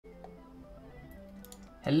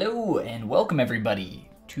Hello and welcome everybody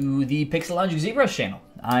to the Pixelogic ZBrush channel.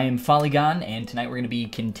 I am Follygon and tonight we're going to be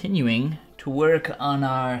continuing to work on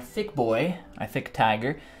our thick boy, our thick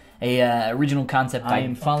tiger, original concept by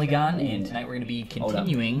Follygon, and tonight we're going to be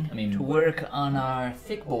continuing to work on our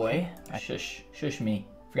thick boy. Shush me,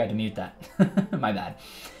 forgot to mute that, my bad.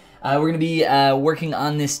 We're going to be working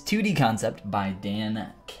on this 2D concept by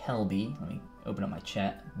Kelby. Let me open up my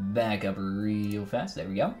chat back up real fast, there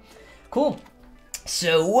we go. Cool.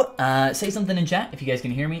 So, say something in chat if you guys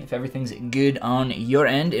can hear me, if everything's good on your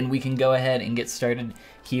end, and we can go ahead and get started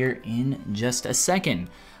here in just a second.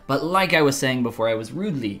 But like I was saying before I was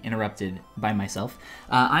rudely interrupted by myself,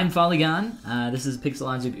 I'm Follygon. This is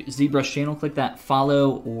Pixelogic ZBrush channel. Click that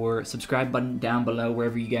follow or subscribe button down below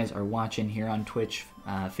wherever you guys are watching here on Twitch,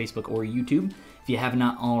 Facebook, or YouTube. If you have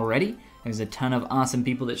not already, there's a ton of awesome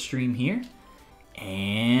people that stream here.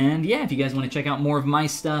 And yeah, if you guys want to check out more of my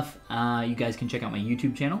stuff, you guys can check out my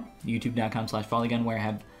YouTube channel, youtube.com/Follygon, where I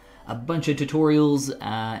have a bunch of tutorials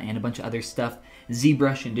and a bunch of other stuff,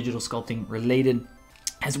 ZBrush and digital sculpting related,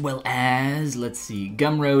 as well as, let's see,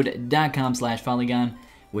 gumroad.com/Follygon,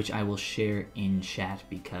 which I will share in chat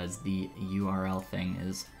because the URL thing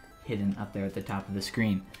is hidden up there at the top of the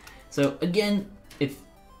screen. So again, if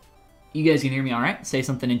you guys can hear me all right, say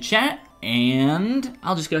something in chat, and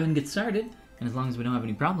I'll just go ahead and get started. And as long as we don't have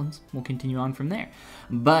any problems, we'll continue on from there.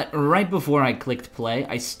 But right before I clicked play,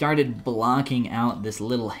 I started blocking out this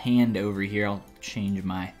little hand over here. I'll change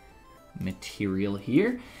my material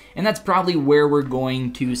here. And that's probably where we're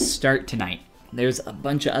going to start tonight. There's a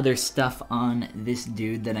bunch of other stuff on this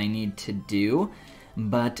dude that I need to do.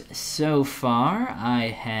 But so far, I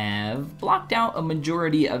have blocked out a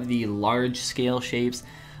majority of the large scale shapes.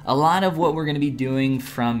 A lot of what we're going to be doing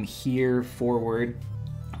from here forward,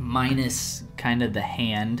 minus kind of the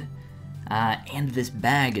hand, and this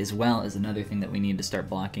bag as well is another thing that we need to start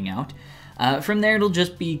blocking out. From there, it'll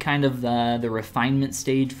just be kind of the refinement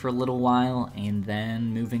stage for a little while, and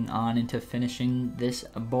then moving on into finishing this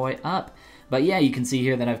boy up. But yeah, you can see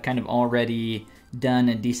here that I've kind of already done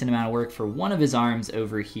a decent amount of work for one of his arms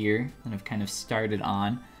over here that I've kind of started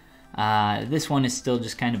on. This one is still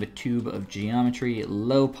just kind of a tube of geometry,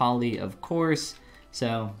 low poly of course.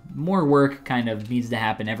 So more work kind of needs to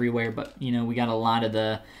happen everywhere, but you know, we got a lot of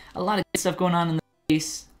good stuff going on in the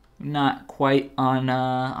face. Not quite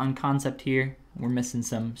on concept here. We're missing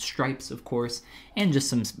some stripes, of course, and just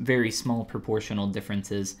some very small proportional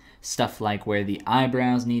differences. Stuff like where the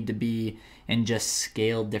eyebrows need to be, and just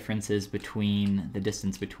scale differences between the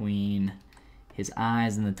distance between his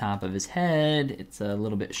eyes and the top of his head. It's a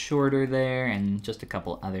little bit shorter there, and just a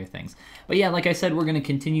couple other things. But yeah, like I said, we're going to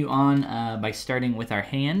continue on by starting with our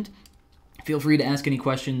hand. Feel free to ask any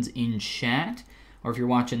questions in chat, or if you're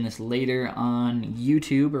watching this later on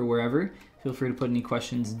YouTube or wherever, feel free to put any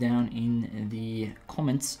questions down in the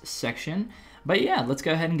comments section. But yeah, let's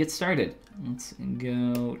go ahead and get started. Let's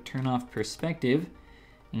go turn off perspective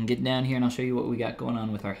and get down here, and I'll show you what we got going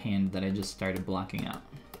on with our hand that I just started blocking out.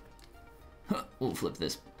 We'll flip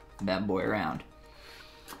this bad boy around.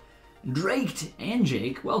 Draked and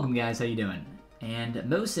Jake, welcome guys, how you doing? And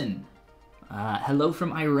Mosin, hello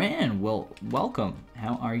from Iran. Well, welcome.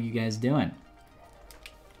 How are you guys doing?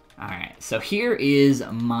 Alright, so here is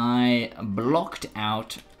my blocked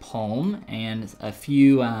out palm and a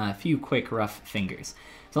few quick rough fingers.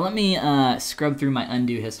 So let me scrub through my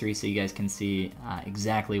undo history so you guys can see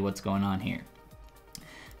exactly what's going on here.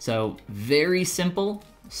 So very simple.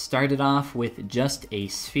 Started off with just a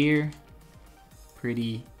sphere,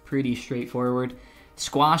 pretty straightforward.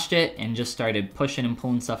 Squashed it and just started pushing and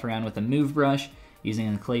pulling stuff around with a move brush, using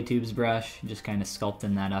the clay tubes brush, just kind of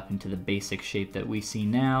sculpting that up into the basic shape that we see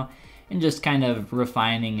now, and just kind of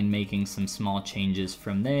refining and making some small changes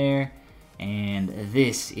from there. And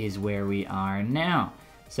this is where we are now.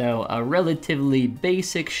 So a relatively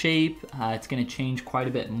basic shape. It's going to change quite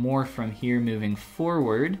a bit more from here moving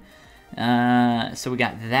forward. So we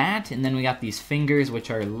got that, and then we got these fingers,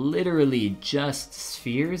 which are literally just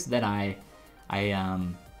spheres that I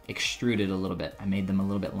extruded a little bit. I made them a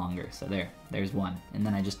little bit longer, so there's one. And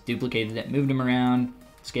then I just duplicated it, moved them around,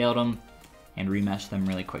 scaled them, and remeshed them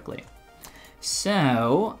really quickly.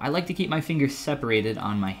 So I like to keep my fingers separated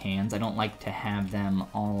on my hands. I don't like to have them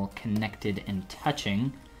all connected and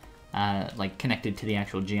touching, like connected to the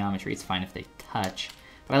actual geometry. It's fine if they touch.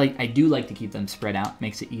 But I do like to keep them spread out,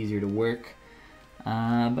 makes it easier to work.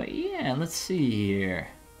 But yeah, let's see here.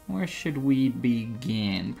 Where should we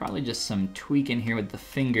begin? Probably just some tweaking here with the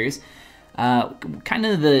fingers. Kind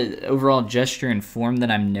of the overall gesture and form that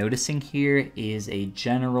I'm noticing here is a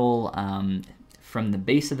general, from the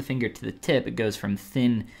base of the finger to the tip, it goes from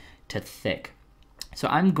thin to thick. So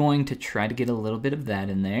I'm going to try to get a little bit of that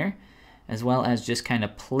in there, as well as just kind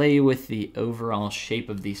of play with the overall shape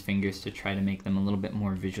of these fingers to try to make them a little bit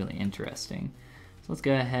more visually interesting. So let's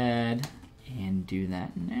go ahead and do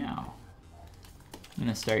that now. I'm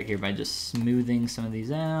gonna start here by just smoothing some of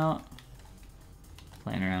these out,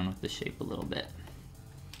 playing around with the shape a little bit.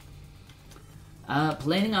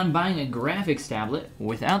 Planning on buying a graphics tablet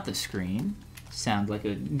without the screen. Sounds like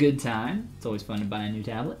a good time. It's always fun to buy a new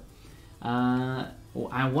tablet. Well,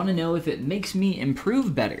 I want to know if it makes me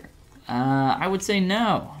improve better. I would say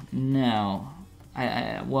no. No.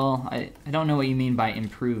 I don't know what you mean by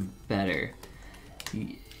improve better.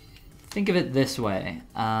 Think of it this way.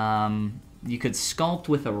 You could sculpt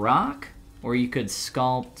with a rock, or you could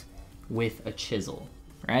sculpt with a chisel,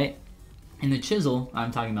 right? In the chisel, I'm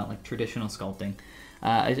talking about like traditional sculpting.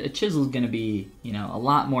 A chisel is going to be, you know, a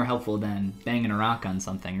lot more helpful than banging a rock on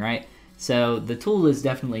something, right? So the tool is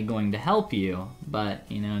definitely going to help you, but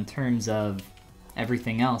you know, in terms of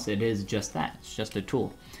everything else, it is just that. It's just a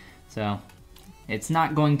tool. So it's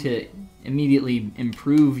not going to immediately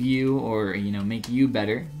improve you or, you know, make you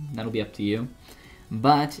better. That'll be up to you.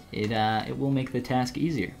 But it will make the task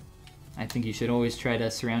easier. I think you should always try to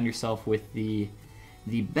surround yourself with the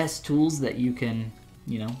best tools that you can,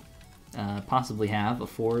 you know, possibly have,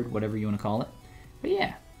 afford, whatever you want to call it. But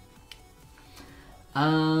yeah.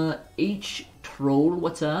 H Troll,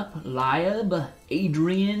 what's up? Liab,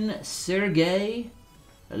 Adrian, Sergey,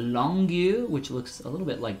 Longu, which looks a little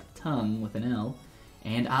bit like tongue with an L,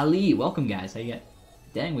 and Ali. Welcome, guys. How you got?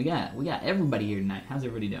 Dang, we got everybody here tonight. How's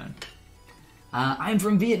everybody doing? I'm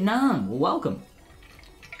from Vietnam. Well, welcome.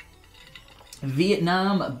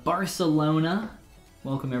 Vietnam, Barcelona.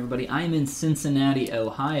 Welcome, everybody. I'm in Cincinnati,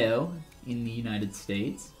 Ohio, in the United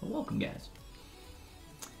States. Well, welcome, guys.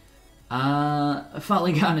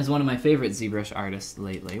 Follygon is one of my favorite ZBrush artists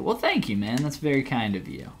lately. Well, thank you, man. That's very kind of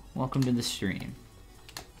you. Welcome to the stream.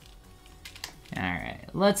 Alright,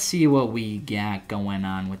 let's see what we got going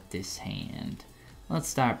on with this hand. Let's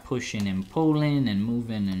start pushing and pulling and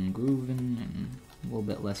moving and grooving and a little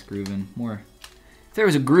bit less grooving. More. If there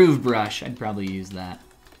was a groove brush, I'd probably use that.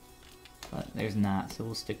 But there's not, so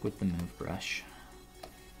we'll stick with the move brush.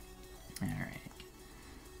 Alright.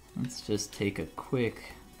 Let's just take a quick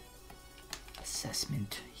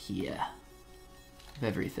assessment here of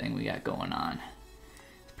everything we got going on.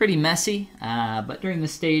 It's pretty messy, but during the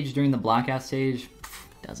stage, during the blockout stage,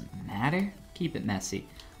 doesn't matter. Keep it messy.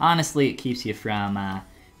 Honestly, it keeps you from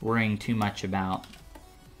worrying too much about,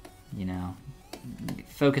 you know,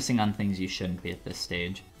 focusing on things you shouldn't be at this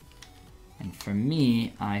stage. And for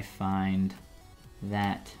me, I find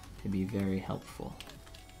that to be very helpful.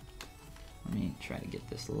 Let me try to get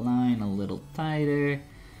this line a little tighter.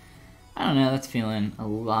 I don't know, that's feeling a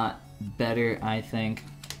lot better, I think.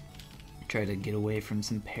 Try to get away from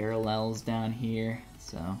some parallels down here.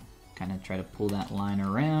 So, kind of try to pull that line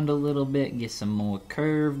around a little bit, get some more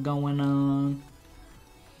curve going on.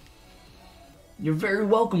 You're very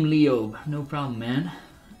welcome, Leo. No problem,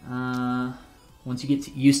 man. Once you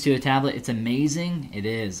get used to a tablet, it's amazing. It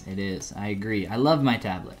is, it is. I agree. I love my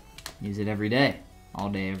tablet. Use it every day. All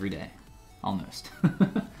day, every day. Almost.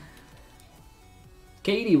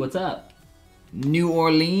 Katie, what's up? New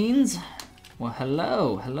Orleans? Well,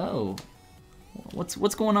 hello, hello.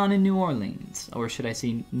 What's going on in New Orleans? Or should I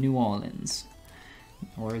say New Orleans?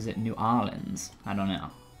 Or is it New Orleans? I don't know.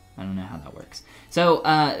 I don't know how that works. So,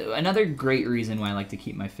 another great reason why I like to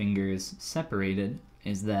keep my fingers separated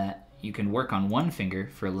is that you can work on one finger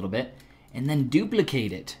for a little bit and then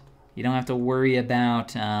duplicate it. You don't have to worry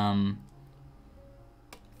about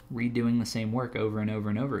redoing the same work over and over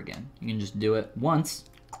and over again. You can just do it once,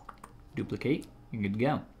 duplicate, you're good to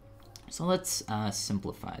go. So let's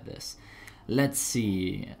simplify this. Let's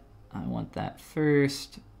see. I want that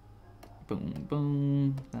first. Boom,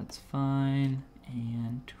 boom. That's fine.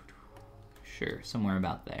 And sure, somewhere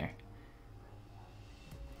about there.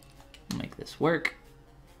 I'll make this work.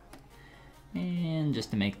 And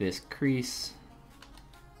just to make this crease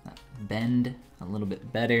bend a little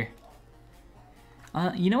bit better.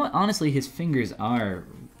 You know what? Honestly, his fingers are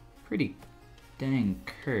pretty dang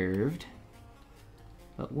curved.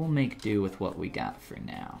 But we'll make do with what we got for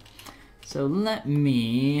now. So let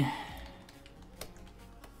me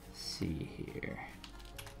see here.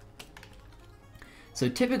 So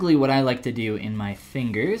typically what I like to do in my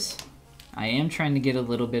fingers, I am trying to get a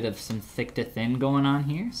little bit of some thick to thin going on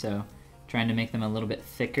here. So trying to make them a little bit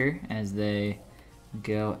thicker as they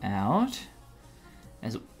go out.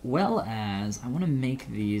 As well as I want to make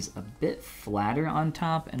these a bit flatter on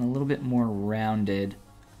top and a little bit more rounded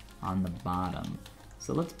on the bottom.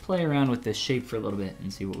 So let's play around with this shape for a little bit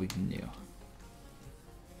and see what we can do.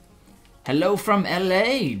 Hello from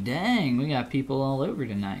LA. Dang, we got people all over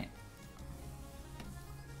tonight.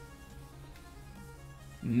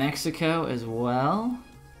 Mexico as well.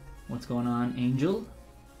 What's going on, Angel?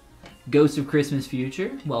 Ghost of Christmas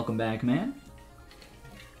Future. Welcome back, man.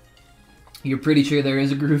 You're pretty sure there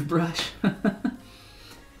is a groove brush?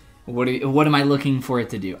 What am I looking for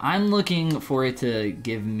it to do? I'm looking for it to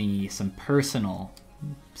give me some personal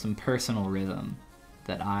rhythm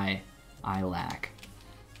that I lack.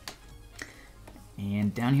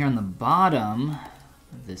 And down here on the bottom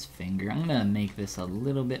of this finger, I'm gonna make this a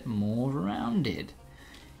little bit more rounded,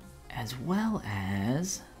 as well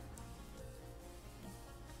as,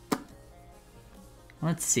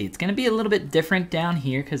 let's see, it's gonna be a little bit different down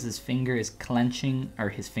here because his finger is clenching, or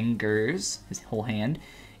his fingers, his whole hand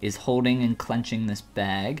is holding and clenching this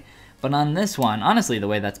bag. But on this one, honestly, the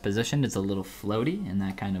way that's positioned is a little floaty, and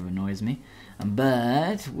that kind of annoys me.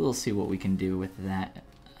 But we'll see what we can do with that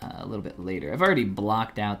a little bit later. I've already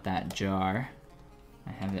blocked out that jar. I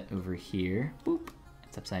have it over here. Boop.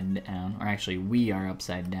 It's upside down, or actually we are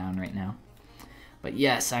upside down right now. But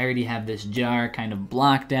yes, I already have this jar kind of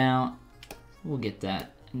blocked out. We'll get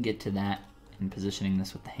to that and positioning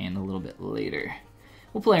this with the hand a little bit later.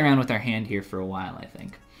 We'll play around with our hand here for a while, I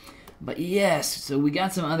think. But yes, so we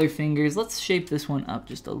got some other fingers. Let's shape this one up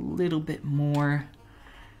just a little bit more.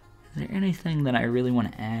 Is there anything that I really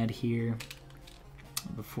want to add here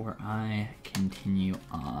before I continue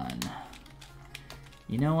on?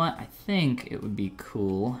 You know what? I think it would be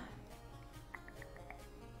cool.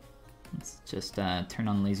 Let's just turn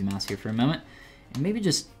on the lazy mouse here for a moment and maybe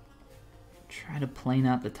just try to plane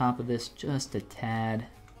out the top of this just a tad.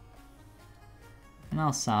 And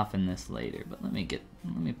I'll soften this later, but let me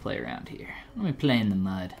play around here. Let me play in the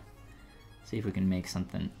mud. See if we can make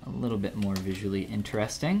something a little bit more visually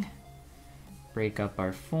interesting. Break up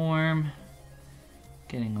our form.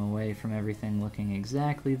 Getting away from everything looking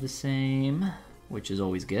exactly the same, which is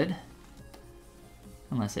always good.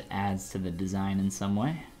 Unless it adds to the design in some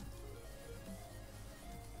way.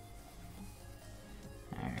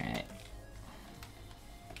 Alright.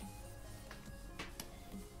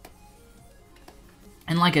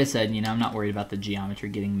 And like I said, you know, I'm not worried about the geometry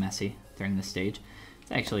getting messy during this stage.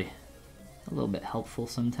 It's actually a little bit helpful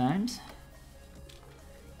sometimes.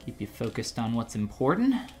 Keep you focused on what's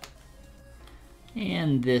important.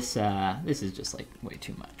 And this is just like way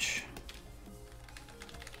too much.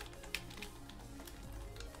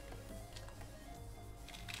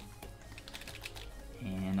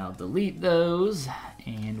 And I'll delete those,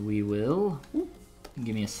 and we will,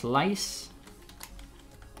 give me a slice.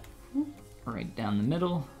 Right down the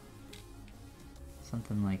middle,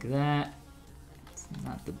 something like that. It's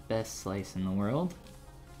not the best slice in the world.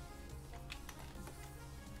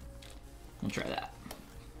 We'll try that.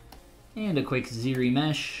 And a quick Z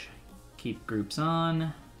remesh, keep groups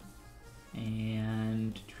on,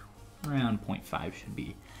 and around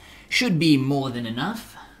 0.5 should be more than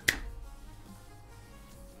enough.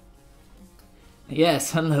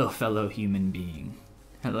 Yes, hello fellow human being.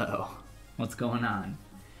 Hello, what's going on?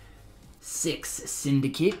 6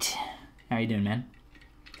 Syndicate. How you doing, man?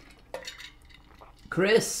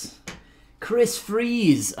 Chris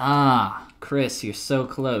Freeze. Ah, Chris, you're so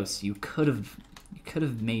close. You could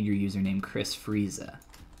have made your username Chris Frieza.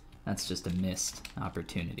 That's just a missed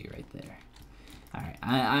opportunity right there. All right,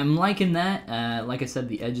 I'm liking that. Like I said,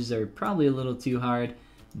 the edges are probably a little too hard,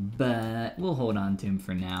 but we'll hold on to him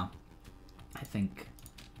for now. I think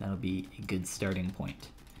that'll be a good starting point,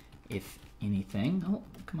 if anything. Oh,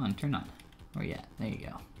 come on, turn on. Where you at? There you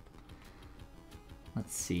go.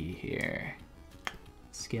 Let's see here.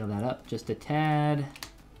 Scale that up just a tad.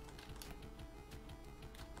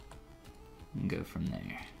 And go from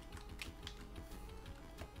there.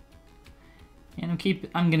 And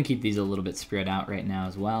I'm gonna keep these a little bit spread out right now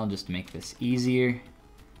as well, just to make this easier.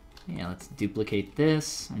 Yeah, let's duplicate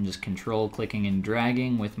this. I'm just control clicking and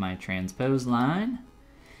dragging with my transpose line.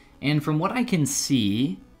 And from what I can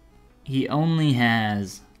see, he only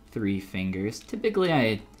has 3 fingers. Typically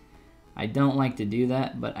I don't like to do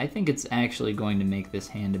that, but I think it's actually going to make this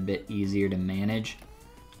hand a bit easier to manage.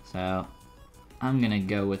 So I'm gonna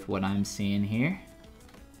go with what I'm seeing here.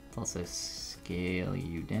 Let's also scale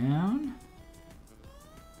you down.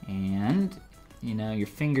 And, you know, your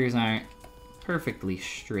fingers aren't perfectly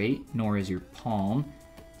straight, nor is your palm.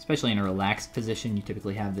 Especially in a relaxed position, you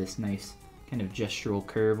typically have this nice kind of gestural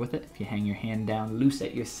curve with it if you hang your hand down loose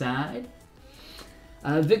at your side.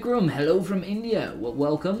 Vikram, hello from India. Well,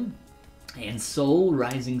 welcome. And Soul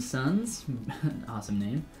Rising Suns, awesome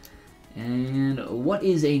name. And what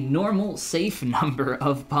is a normal safe number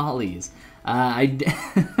of polys?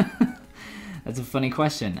 That's That's a funny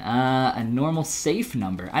question. A normal safe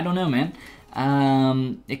number. I don't know, man.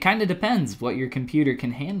 It kind of depends what your computer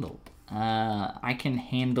can handle. I can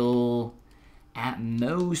handle at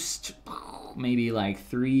most maybe like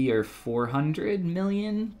 300 or 400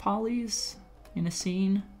 million polys in a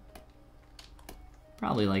scene.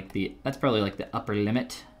 Probably like that's probably like the upper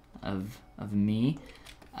limit of me,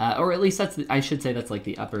 or at least I should say that's like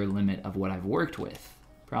the upper limit of what I've worked with.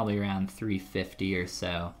 Probably around 350 or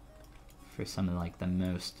so for some of like the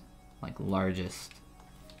most like largest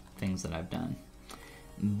things that I've done.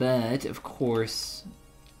 But of course,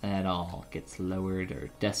 that all gets lowered or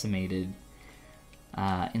decimated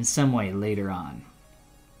in some way later on.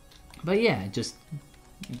 But yeah, it just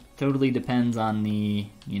totally depends on the,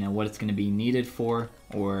 what it's going to be needed for,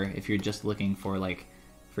 or if you're just looking for like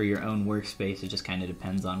for your own workspace, it just kind of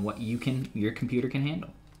depends on what your computer can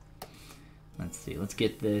handle. Let's see, let's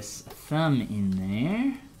get this thumb in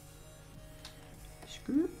there.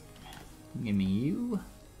 Screw. Give me you.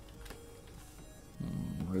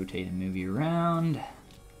 Rotate and move you around.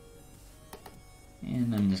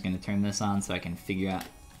 And I'm just going to turn this on so I can figure out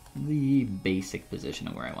the basic position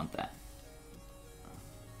of where I want that.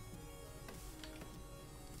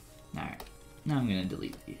 Alright, now I'm going to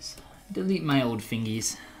delete these. Delete my old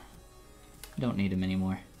fingies. Don't need them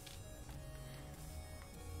anymore.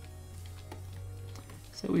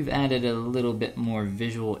 So we've added a little bit more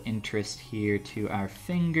visual interest here to our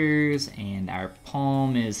fingers, and our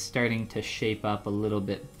palm is starting to shape up a little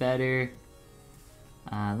bit better.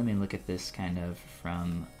 Let me look at this kind of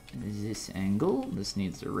from this angle. This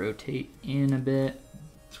needs to rotate in a bit.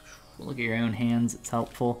 Look at your own hands, it's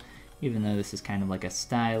helpful. Even though this is kind of like a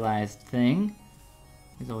stylized thing,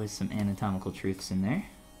 there's always some anatomical truths in there.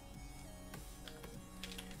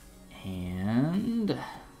 And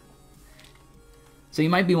so you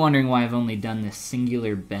might be wondering why I've only done this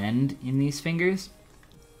singular bend in these fingers.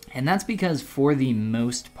 And that's because for the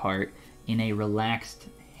most part, in a relaxed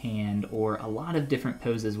hand or a lot of different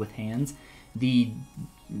poses with hands, the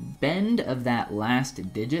bend of that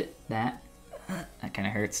last digit, that kind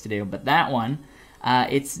of hurts to do, but that one,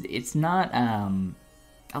 it's not,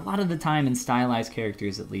 a lot of the time in stylized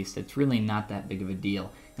characters at least, it's really not that big of a deal.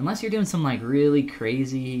 Unless you're doing some like really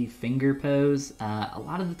crazy finger pose, a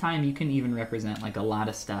lot of the time you can even represent like a lot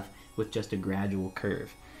of stuff with just a gradual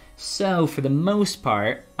curve. So for the most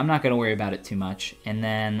part, I'm not going to worry about it too much, and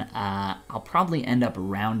then I'll probably end up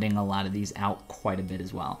rounding a lot of these out quite a bit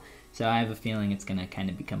as well. So I have a feeling it's going to kind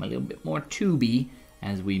of become a little bit more tubey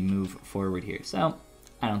as we move forward here. So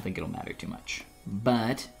I don't think it'll matter too much.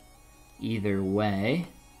 But either way,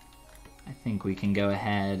 I think we can go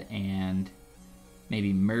ahead and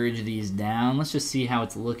maybe merge these down. Let's just see how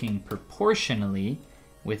it's looking proportionally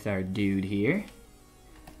with our dude here.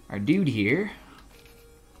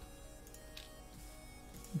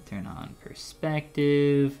 Turn on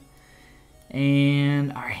perspective.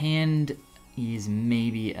 And our hand is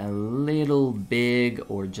maybe a little big,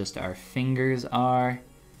 or just our fingers are.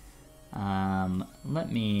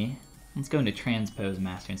 Let's go into Transpose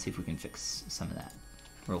Master and see if we can fix some of that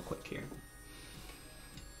real quick here.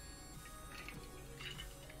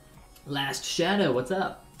 Last Shadow, what's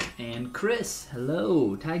up? And Chris,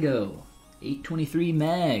 hello. Tygo, 823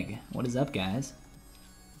 Meg, what is up, guys?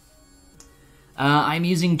 I'm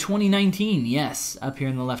using 2019, yes, up here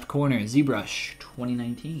in the left corner, ZBrush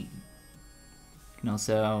 2019. You can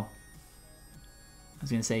also, I was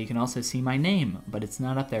gonna say you can also see my name, but it's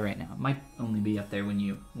not up there right now. It might only be up there when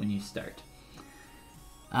you start.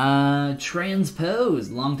 Transpose,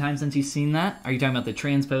 long time since you've seen that. Are you talking about the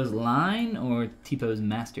Transpose line or T-Pose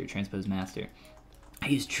Master, Transpose Master? I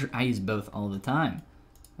use both all the time.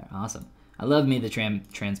 They're awesome. I love me the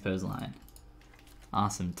Transpose line.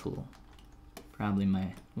 Awesome tool. Probably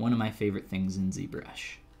one of my favorite things in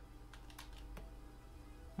ZBrush.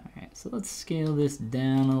 Alright, so let's scale this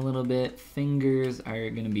down a little bit. Fingers are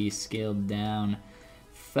going to be scaled down.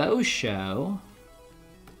 Faux show.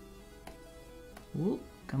 Ooh,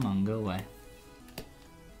 come on, go away.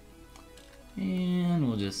 And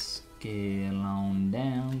we'll just scale on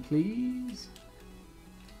down, please.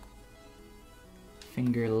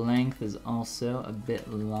 Finger length is also a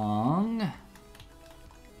bit long.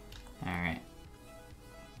 Alright.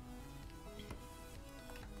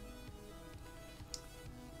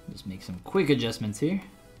 Just make some quick adjustments here.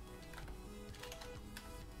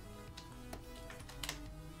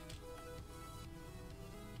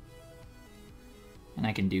 And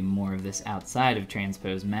I can do more of this outside of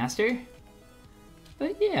Transpose Master.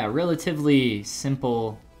 But yeah, relatively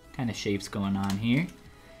simple kind of shapes going on here.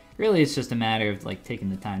 Really, it's just a matter of like taking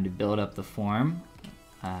the time to build up the form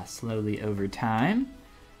slowly over time.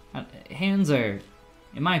 Hands are,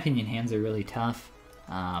 in my opinion, hands are really tough.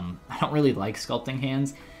 I don't really like sculpting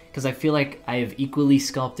hands because I feel like I have equally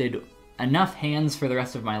sculpted enough hands for the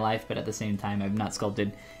rest of my life, but at the same time I've not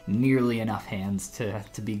sculpted nearly enough hands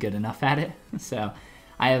to be good enough at it. So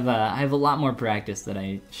I have a lot more practice that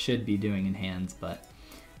I should be doing in hands, but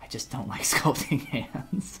I just don't like sculpting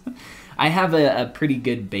hands. I have a pretty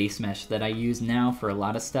good base mesh that I use now for a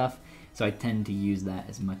lot of stuff, so I tend to use that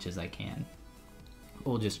as much as I can.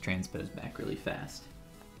 We'll just transpose back really fast.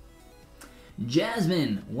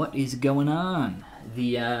 Jasmine, what is going on?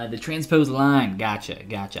 The transpose line,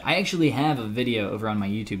 gotcha. I actually have a video over on my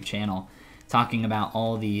YouTube channel talking about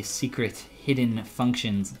all the secret hidden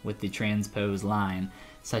functions with the transpose line,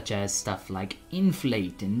 such as stuff like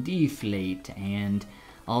inflate and deflate and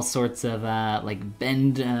all sorts of like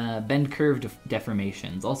bend curve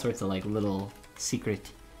deformations, all sorts of like little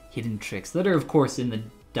secret hidden tricks that are of course in the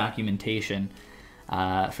documentation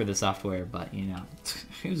for the software, but you know,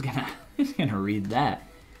 who's gonna read that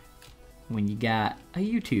when you got a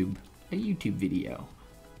YouTube video,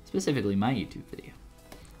 specifically my YouTube video.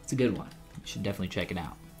 It's a good one. You should definitely check it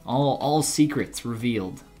out. All secrets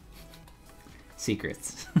revealed.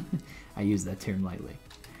 Secrets. I use that term lightly.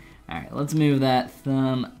 All right, let's move that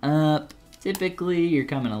thumb up. Typically, you're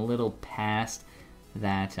coming a little past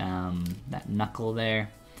that that knuckle there,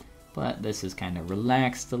 but this is kind of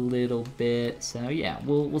relaxed a little bit. So yeah,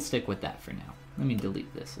 we'll stick with that for now. Let me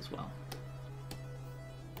delete this as well.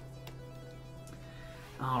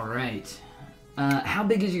 All right. How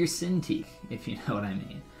big is your Cintiq, if you know what I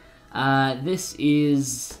mean? This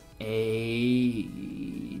is a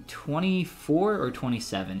 24 or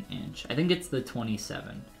 27 inch. I think it's the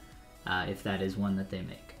 27, if that is one that they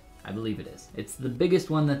make. I believe it is. It's the biggest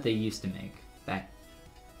one that they used to make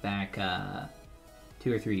back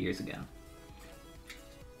 2 or 3 years ago.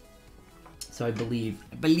 So I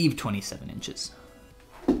believe 27 inches.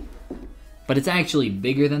 But it's actually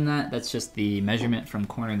bigger than that. That's just the measurement from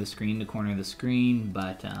corner of the screen to corner of the screen.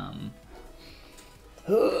 But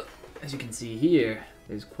as you can see here,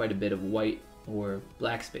 there's quite a bit of white or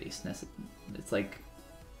black space. It's like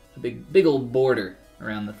a big old border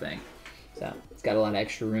around the thing. So it's got a lot of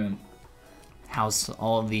extra room. House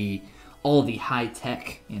all the high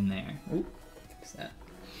tech in there. Ooh, fix that.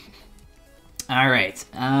 All right.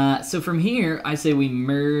 So from here, I say we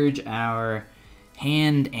merge our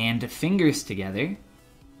hand and fingers together,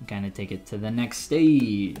 kind of take it to the next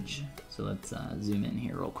stage. So let's zoom in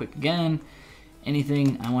here real quick again.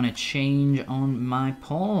 Anything I want to change on my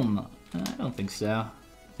palm? I don't think so.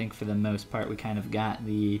 I think for the most part we kind of got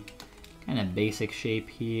the kind of basic shape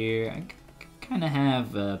here. I kind of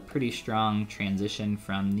have a pretty strong transition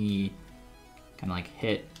from the kind of like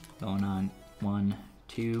hit going on 1,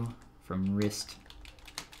 2 from wrist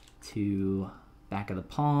to back of the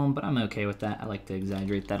palm, but I'm okay with that. I like to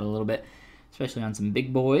exaggerate that a little bit, especially on some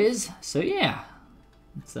big boys. So yeah,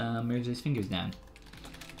 let's merge these fingers down.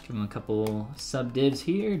 Give them a couple sub-divs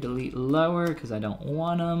here. Delete lower because I don't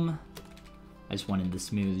want them. I just wanted the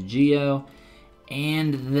smooth geo.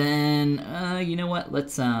 And then, you know what?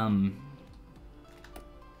 Let's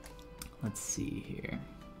see here.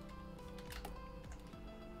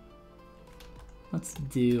 Let's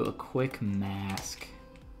do a quick mask.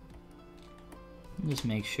 Just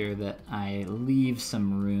make sure that I leave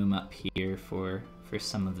some room up here for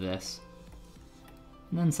some of this.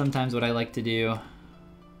 And then sometimes what I like to do,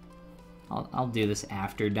 I'll do this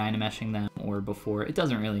after dynameshing them or before. It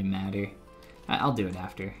doesn't really matter. I'll do it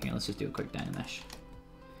after. Here, let's just do a quick dynamesh.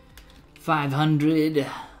 500.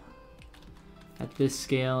 At this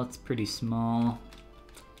scale, it's pretty small.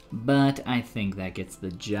 But I think that gets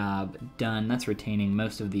the job done. That's retaining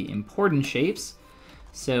most of the important shapes.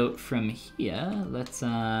 So from here, let's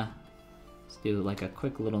do like a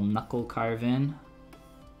quick little knuckle carve in.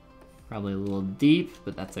 Probably a little deep,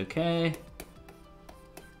 but that's okay.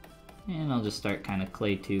 And I'll just start kind of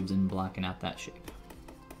clay tubes and blocking out that shape.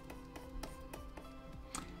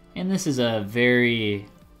 And this is a very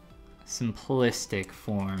simplistic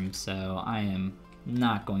form, so I am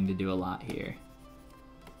not going to do a lot here.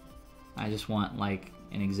 I just want like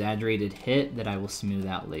an exaggerated hit that I will smooth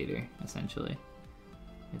out later, essentially.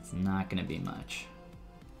 It's not going to be much.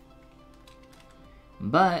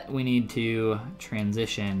 But we need to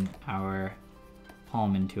transition our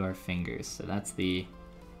palm into our fingers, so that's the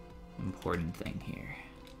important thing here.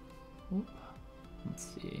 Oop. Let's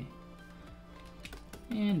see.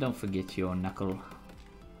 And don't forget your knuckle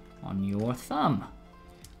on your thumb,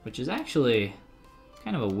 which is actually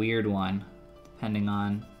kind of a weird one, depending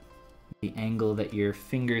on the angle that your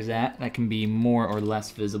finger's at. That can be more or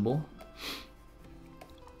less visible.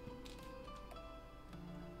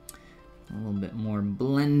 A little bit more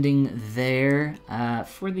blending there.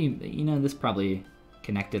 For the, you know, this probably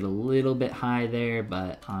connected a little bit high there,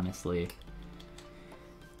 but honestly,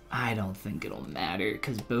 I don't think it'll matter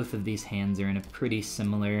because both of these hands are in a pretty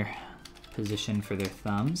similar position for their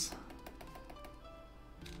thumbs.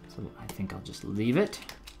 So I think I'll just leave it.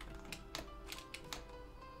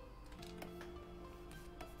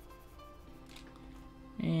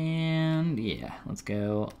 And yeah, let's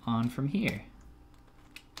go on from here.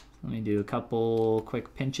 Let me do a couple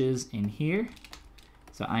quick pinches in here.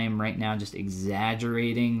 So I am right now just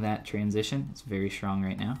exaggerating that transition. It's very strong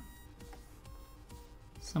right now.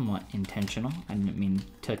 Somewhat intentional. I didn't mean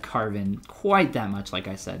to carve in quite that much, like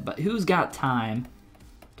I said, but who's got time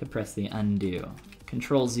to press the undo?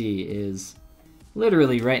 Control Z is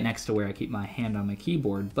literally right next to where I keep my hand on my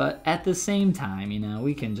keyboard, but at the same time, you know,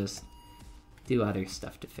 we can just do other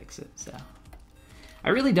stuff to fix it. So I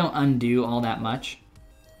really don't undo all that much.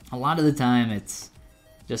 A lot of the time it's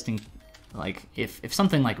just like if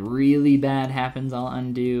something like really bad happens, I'll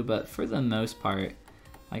undo, but for the most part,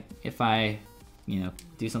 like if I, you know,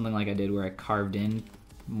 do something like I did where I carved in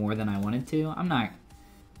more than I wanted to, I'm not,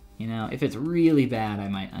 you know, if it's really bad, I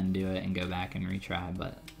might undo it and go back and retry,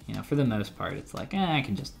 but, you know, for the most part, it's like, I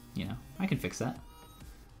can just, you know, I can fix that.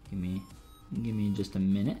 Give me just a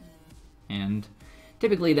minute, and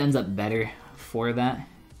typically it ends up better for that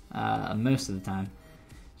most of the time,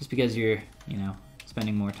 just because you're, you know,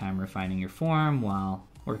 spending more time refining your form while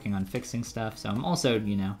working on fixing stuff. So I'm also,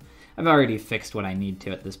 you know, I've already fixed what I need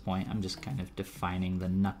to at this point. I'm just kind of defining the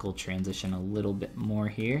knuckle transition a little bit more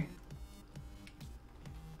here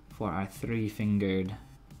for our 3-fingered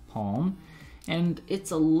palm. And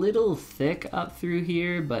it's a little thick up through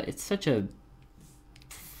here, but it's such a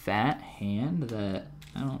fat hand that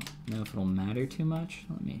I don't know if it'll matter too much.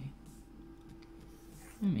 Let me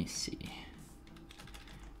see.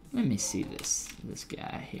 Let me see this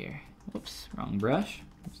guy here. Whoops, wrong brush.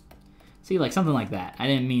 See, like something like that. I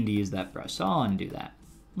didn't mean to use that brush, so I'll undo that.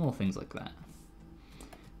 Little things like that.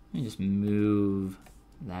 Let me just move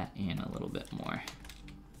that in a little bit more.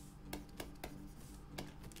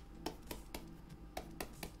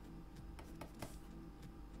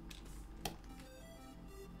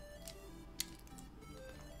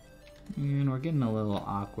 And we're getting a little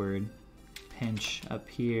awkward pinch up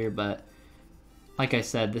here, but like I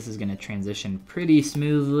said, this is going to transition pretty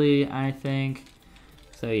smoothly, I think.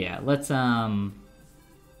 So yeah, let's do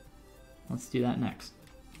that next.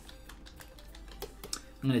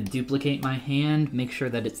 I'm going to duplicate my hand, make sure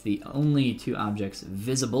that it's the only 2 objects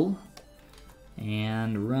visible,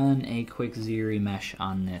 and run a quick Z-remesh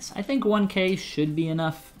on this. I think 1K should be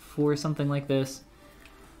enough for something like this,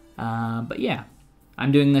 but yeah,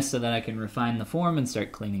 I'm doing this so that I can refine the form and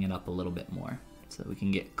start cleaning it up a little bit more, so that we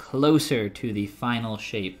can get closer to the final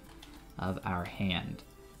shape of our hand.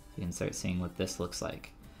 You can start seeing what this looks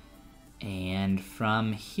like. And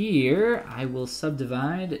from here, I will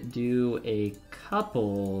subdivide, do a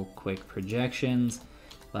couple quick projections,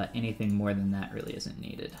 but anything more than that really isn't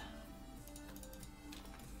needed.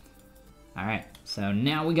 All right, so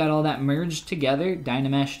now we got all that merged together,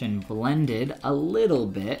 dynameshed and blended a little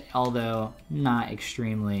bit, although not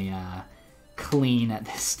extremely clean at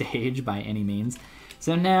this stage by any means.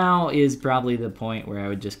 So now is probably the point where I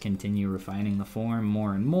would just continue refining the form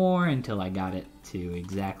more and more until I got it to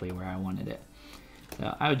exactly where I wanted it.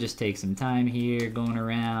 So I would just take some time here going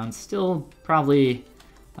around, still probably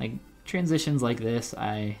like transitions like this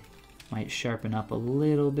I might sharpen up a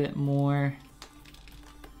little bit more.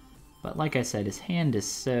 But like I said, his hand is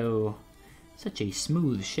such a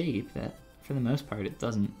smooth shape that for the most part it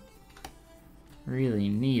doesn't really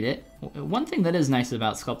need it. One thing that is nice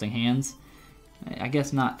about sculpting hands, I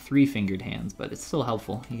guess not 3-fingered hands, but it's still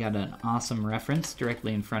helpful. You got an awesome reference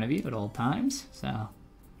directly in front of you at all times, so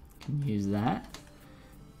you can use that.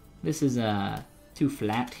 This is too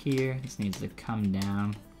flat here. This needs to come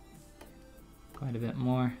down quite a bit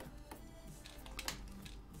more.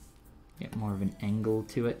 Get more of an angle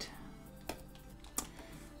to it.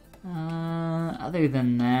 Other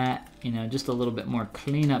than that, you know, just a little bit more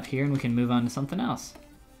cleanup here and we can move on to something else.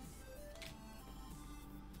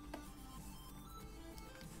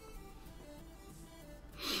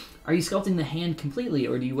 Are you sculpting the hand completely,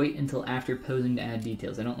 or do you wait until after posing to add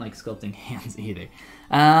details? I don't like sculpting hands either.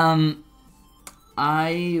 I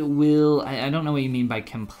don't know what you mean by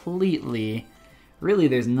completely. Really,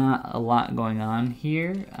 there's not a lot going on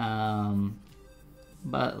here.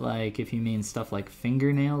 But like, if you mean stuff like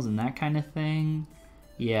fingernails and that kind of thing,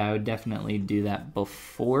 yeah, I would definitely do that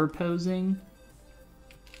before posing.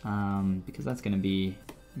 Because that's going to be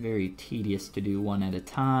very tedious to do one at a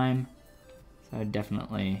time. So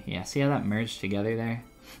definitely, yeah, see how that merged together there?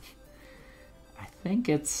 I think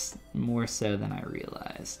it's more so than I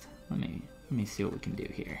realized. Let me see what we can do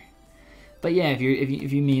here. But yeah, if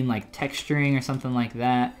you mean like texturing or something like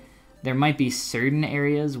that, there might be certain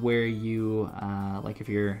areas where you, like if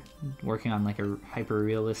you're working on like a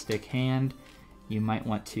hyper-realistic hand, you might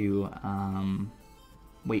want to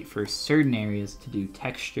wait for certain areas to do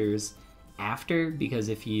textures after, because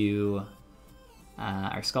if you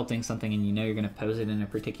are sculpting something and you know you're going to pose it in a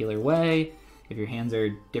particular way, if your hands are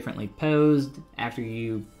differently posed, after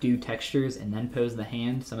you do textures and then pose the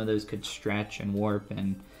hand, some of those could stretch and warp,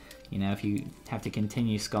 and you know, if you have to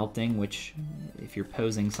continue sculpting, which if you're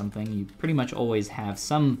posing something, you pretty much always have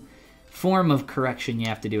some form of correction you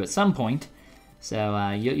have to do at some point.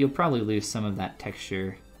 So you'll probably lose some of that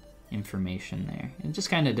texture information there. It just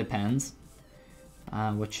kind of depends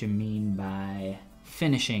what you mean by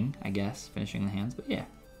finishing, I guess, finishing the hands. But yeah,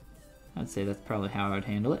 I'd say that's probably how I would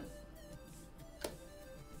handle it.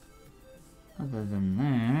 Other than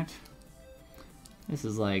that, this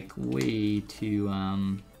is like way too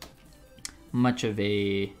much of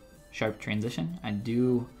a sharp transition. I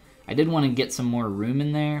did want to get some more room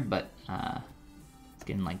in there, but it's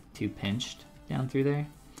getting like too pinched down through there.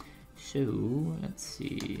 So let's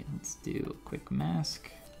see, let's do a quick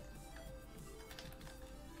mask.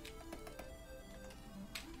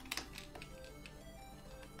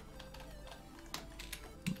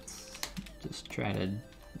 Let's just try to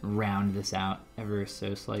round this out ever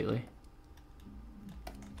so slightly.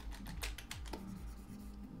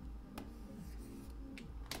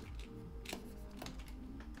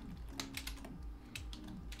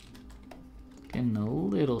 Getting a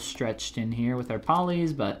little stretched in here with our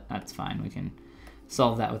polys, but that's fine. We can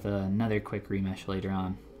solve that with another quick remesh later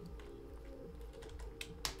on.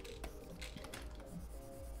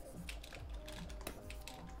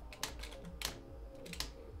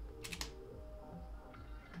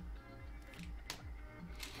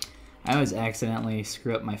 I always accidentally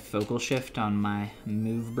screw up my focal shift on my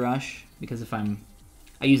move brush, because if I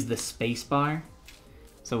use the space bar.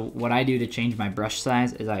 So what I do to change my brush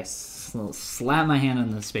size is I slap my hand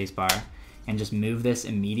on the space bar and just move this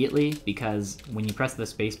immediately, because when you press the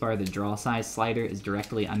space bar, the draw size slider is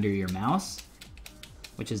directly under your mouse,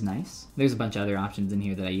 which is nice. There's a bunch of other options in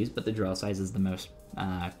here that I use, but the draw size is the most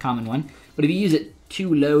common one. But if you use it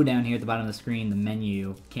too low down here at the bottom of the screen, the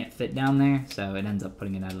menu can't fit down there, so it ends up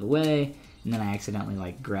putting it out of the way. And then I accidentally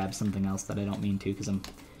like grab something else that I don't mean to, because I'm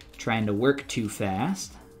trying to work too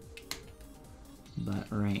fast. But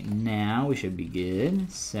right now we should be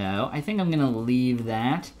good. So I think I'm gonna leave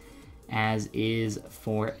that as is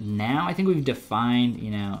for now. I think we've defined,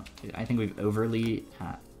 you know, I think we've overly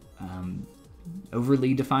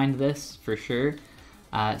defined this for sure.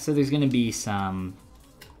 So there's gonna be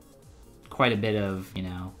quite a bit of, you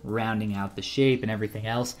know, rounding out the shape and everything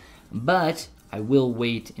else, but I will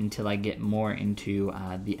wait until I get more into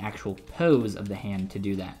the actual pose of the hand to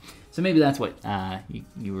do that. So maybe that's what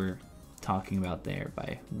you were talking about there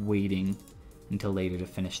by waiting until later to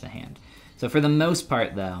finish the hand. So for the most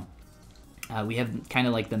part though, we have kind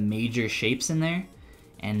of like the major shapes in there,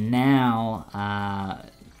 and now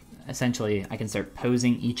essentially I can start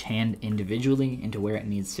posing each hand individually into where it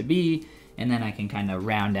needs to be, and then I can kind of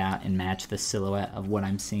round out and match the silhouette of what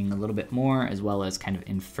I'm seeing a little bit more, as well as kind of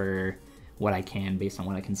infer what I can based on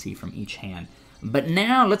what I can see from each hand. But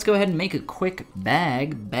now let's go ahead and make a quick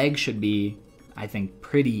bag. Bag should be, I think,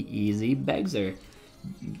 pretty easy. Bags are,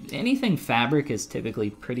 anything fabric is typically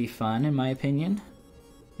pretty fun in my opinion,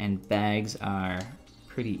 and bags are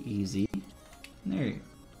pretty easy. They're,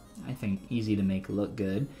 I think, easy to make look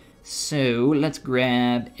good. So let's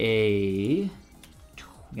grab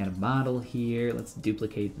we got a bottle here, let's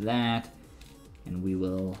duplicate that, and we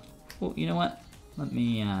will, well, you know what? Let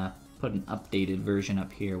me put an updated version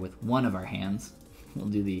up here with one of our hands.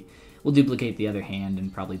 We'll duplicate the other hand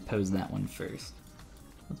and probably pose that one first.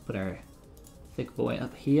 Let's put our thick boy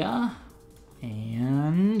up here,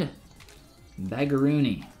 and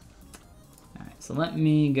Baggeroony. Alright, so let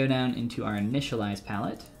me go down into our Initialize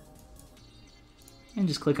palette and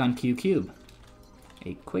just click on Cube.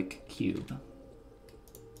 A quick cube.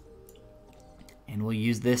 And we'll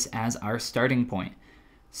use this as our starting point.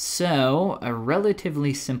 So, a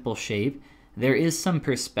relatively simple shape. There is some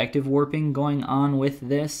perspective warping going on with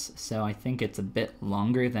this, so I think it's a bit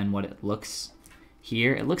longer than what it looks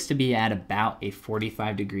here. It looks to be at about a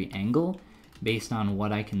 45-degree angle based on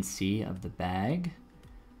what I can see of the bag.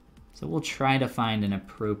 So we'll try to find an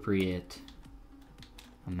appropriate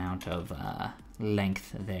amount of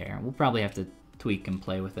length there. We'll probably have to tweak and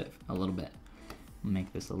play with it a little bit.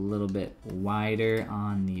 Make this a little bit wider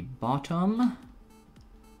on the bottom.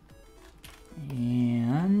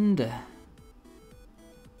 And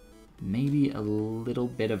maybe a little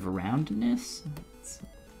bit of roundness. It's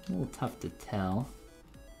a little tough to tell.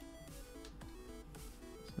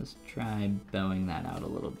 So let's try bowing that out a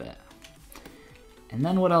little bit. And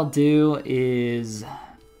then what I'll do is,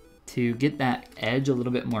 to get that edge a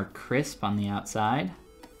little bit more crisp on the outside,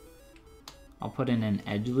 I'll put in an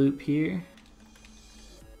edge loop here.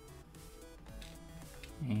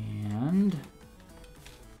 And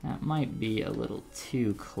that might be a little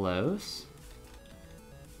too close.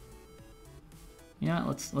 You know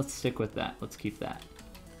what, let's stick with that. Let's keep that.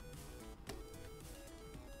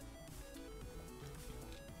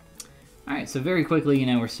 All right, so very quickly, you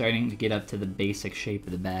know, we're starting to get up to the basic shape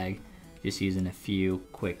of the bag, just using a few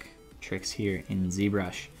quick tricks here in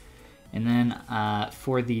ZBrush. And then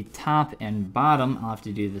for the top and bottom, I'll have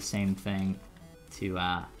to do the same thing to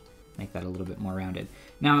make that a little bit more rounded.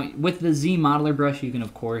 Now, with the Z modeler brush, you can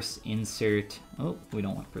of course insert, oh, we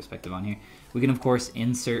don't want perspective on here. We can of course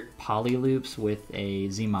insert poly loops with a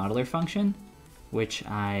Z modeler function, which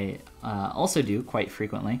I also do quite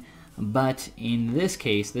frequently. But in this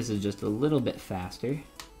case, this is just a little bit faster.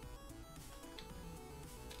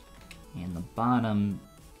 And the bottom,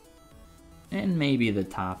 and maybe the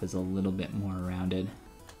top is a little bit more rounded.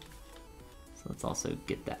 So let's also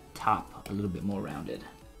get that top a little bit more rounded.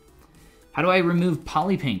 How do I remove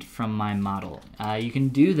poly paint from my model? You can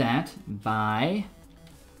do that by,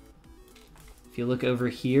 if you look over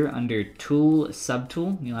here under Tool,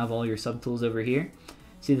 Subtool, you'll have all your subtools over here.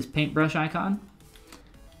 See this paintbrush icon?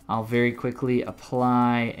 I'll very quickly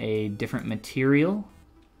apply a different material.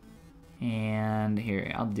 And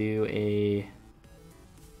here, I'll do a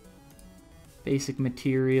basic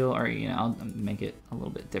material, or you know, I'll make it a little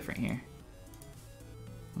bit different here.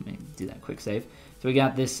 Let me do that quick save. So we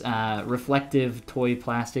got this reflective toy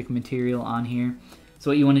plastic material on here.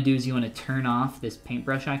 So what you want to do is you want to turn off this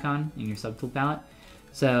paintbrush icon in your subtool palette.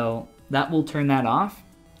 So that will turn that off,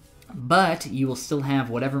 but you will still have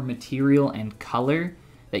whatever material and color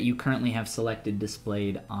that you currently have selected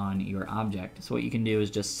displayed on your object. So what you can do is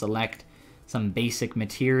just select some basic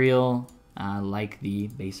material, like the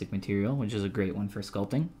basic material, which is a great one for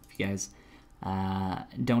sculpting. If you guys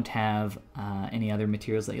don't have any other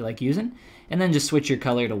materials that you like using, and then just switch your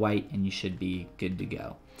color to white and you should be good to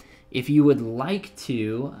go. If you would like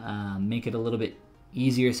to make it a little bit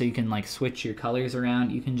easier so you can like switch your colors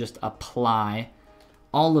around, you can just apply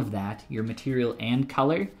all of that, your material and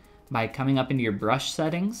color, by coming up into your brush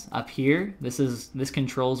settings up here. This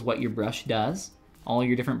controls what your brush does, all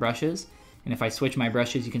your different brushes. And if I switch my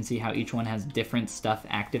brushes, you can see how each one has different stuff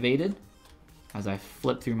activated as I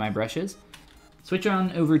flip through my brushes. Switch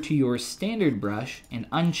on over to your standard brush and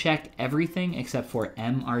uncheck everything except for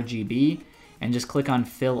mRGB, and just click on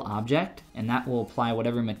Fill Object, and that will apply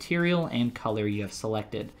whatever material and color you have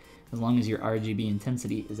selected, as long as your RGB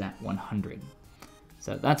intensity is at 100.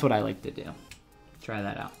 So that's what I like to do. Try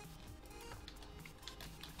that out.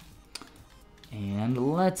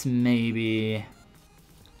 And let's maybe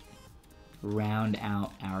round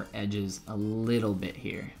out our edges a little bit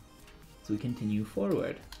here as we continue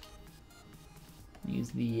forward.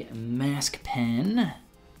 Use the mask pen.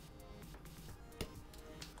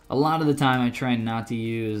 A lot of the time I try not to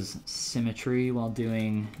use symmetry while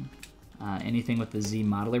doing anything with the Z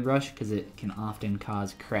modeler brush, because it can often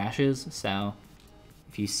cause crashes. So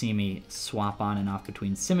if you see me swap on and off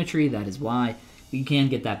between symmetry, that is why. You can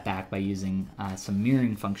get that back by using some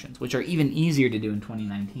mirroring functions, which are even easier to do in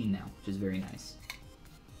 2019 now, which is very nice.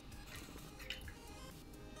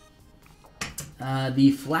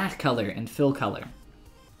 The flat color and fill color.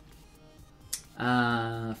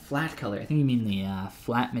 Flat color, I think you mean the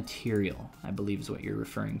flat material, I believe is what you're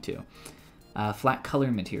referring to. Flat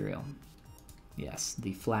color material. Yes,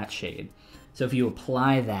 the flat shade. So if you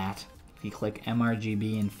apply that, if you click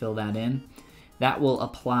mRGB and fill that in, that will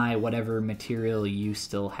apply whatever material you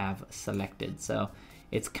still have selected. So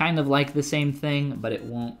it's kind of like the same thing, but it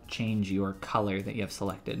won't change your color that you have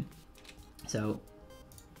selected. So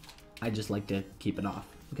I just like to keep it off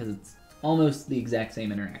because it's almost the exact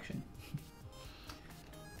same interaction.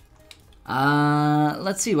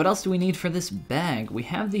 Let's see, what else do we need for this bag? We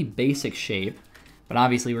have the basic shape, but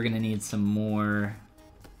obviously we're gonna need some more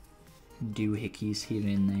doohickeys here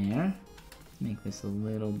and there. Make this a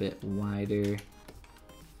little bit wider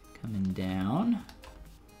coming down.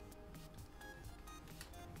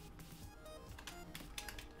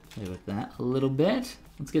 Play with that a little bit.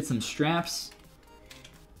 Let's get some straps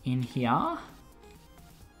in here.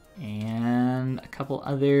 And a couple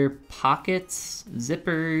other pockets,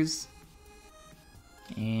 zippers.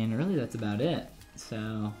 And really that's about it.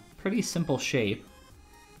 So pretty simple shape.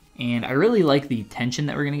 And I really like the tension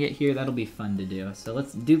that we're gonna get here. That'll be fun to do. So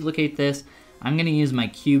let's duplicate this. I'm gonna use my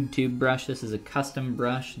cube tube brush. This is a custom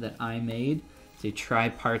brush that I made. It's a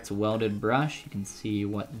tri-parts welded brush. You can see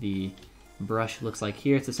what the brush looks like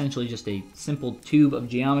here. It's essentially just a simple tube of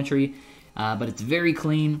geometry, but it's very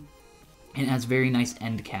clean and it has very nice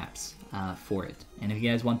end caps for it. And if you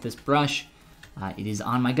guys want this brush, it is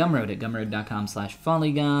on my Gumroad at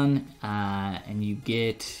gumroad.com/Follygon, and you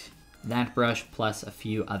get that brush plus a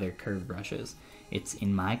few other curve brushes. It's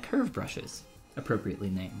in my curve brushes, appropriately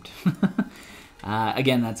named.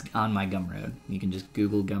 Again, that's on my Gumroad. You can just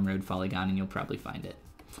Google Gumroad Follygon and you'll probably find it.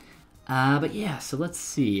 But yeah, so let's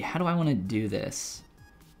see. How do I want to do this?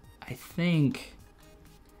 I think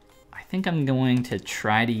I'm going to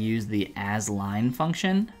try to use the as line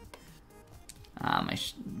function.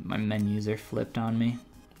 My menus are flipped on me.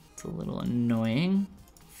 It's a little annoying.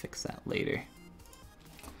 Fix that later.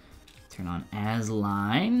 Turn on as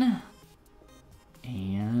line.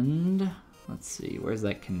 And let's see, where's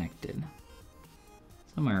that connected?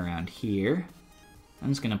 Somewhere around here. I'm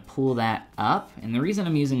just gonna pull that up. And the reason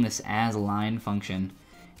I'm using this as line function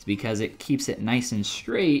is because it keeps it nice and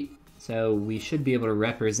straight. So we should be able to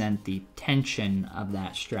represent the tension of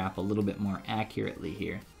that strap a little bit more accurately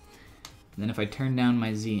here. And then if I turn down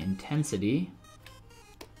my Z intensity,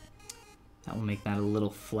 that will make that a little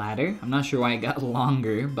flatter. I'm not sure why it got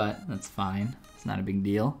longer, but that's fine. It's not a big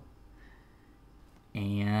deal.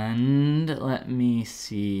 And let me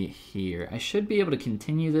see here. I should be able to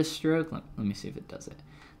continue this stroke. Let me see if it does it.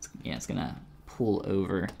 It's gonna pull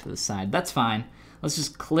over to the side. That's fine. Let's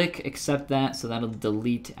just click accept that, so that'll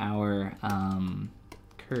delete our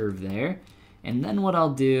curve there. And then what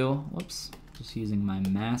I'll do, whoops, just using my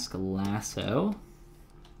mask lasso,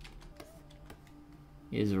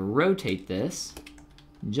 is rotate this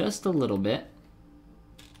just a little bit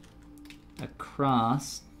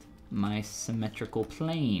across my symmetrical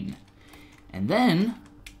plane. And then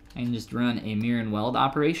I can just run a mirror and weld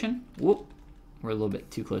operation. Whoop, we're a little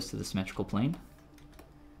bit too close to the symmetrical plane.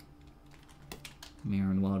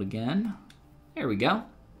 Mirror and weld again. There we go.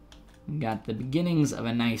 We got the beginnings of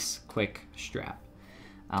a nice quick strap.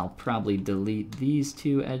 I'll probably delete these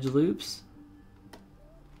two edge loops.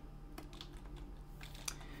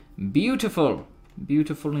 Beautiful,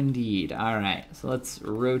 beautiful indeed. All right, so let's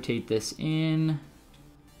rotate this in.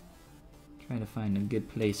 Try to find a good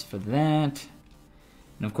place for that.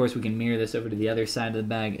 And of course we can mirror this over to the other side of the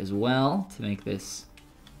bag as well to make this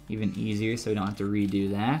even easier so we don't have to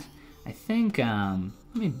redo that. I think,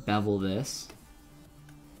 let me bevel this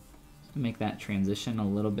to make that transition a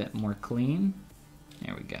little bit more clean.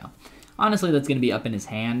 There we go. Honestly, that's gonna be up in his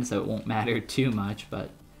hand, so it won't matter too much, but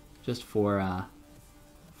just for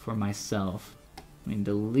myself. Let me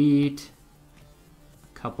delete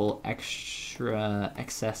a couple extra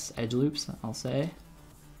excess edge loops, I'll say.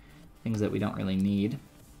 Things that we don't really need.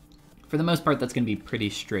 For the most part, that's gonna be pretty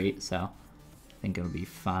straight, so I think it'll be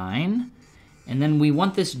fine. And then we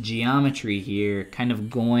want this geometry here kind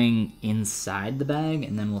of going inside the bag,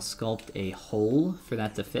 and then we'll sculpt a hole for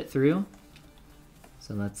that to fit through.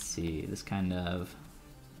 So let's see, this kind of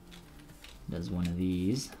does one of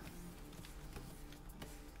these.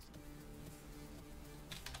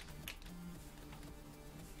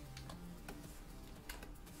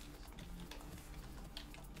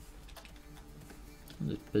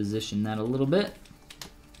 Just position that a little bit.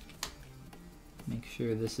 Make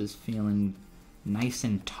sure this is feeling nice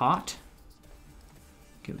and taut.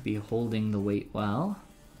 Could be holding the weight well.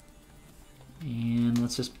 And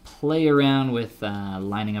let's just play around with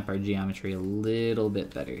lining up our geometry a little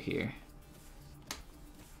bit better here. I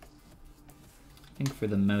think for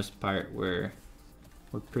the most part we're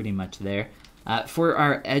pretty much there. For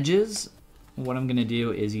our edges, what I'm gonna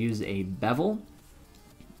do is use a bevel.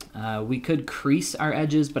 We could crease our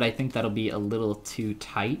edges, but I think that'll be a little too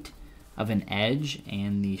tight of an edge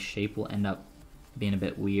and the shape will end up being a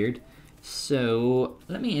bit weird. So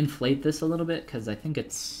let me inflate this a little bit because I think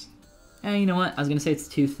it's, you know what? I was gonna say it's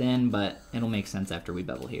too thin, but it'll make sense after we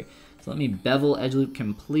bevel here. So let me bevel edge loop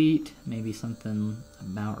complete, maybe something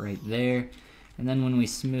about right there. And then when we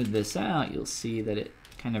smooth this out, you'll see that it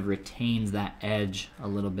kind of retains that edge a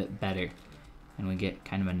little bit better. And we get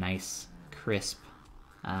kind of a nice crisp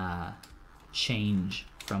change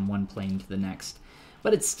from one plane to the next.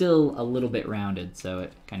 But it's still a little bit rounded, so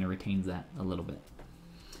it kind of retains that a little bit.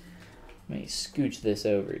 Let me scooch this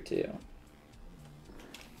over too.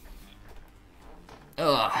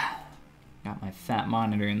 Ugh, got my fat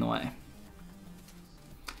monitor in the way.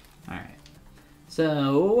 All right,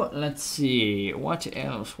 so let's see, what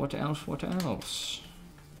else?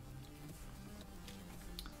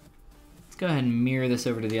 go ahead and mirror this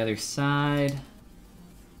over to the other side.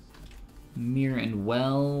 Mirror and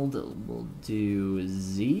weld, we'll do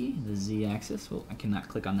Z, the Z axis. Well, I cannot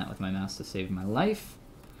click on that with my mouse to save my life.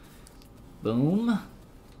 Boom.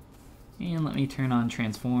 And let me turn on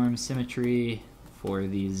transform symmetry for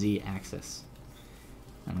the Z axis.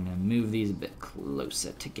 I'm gonna move these a bit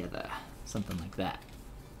closer together, something like that.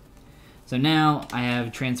 So now I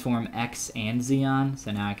have transform X and Z on, so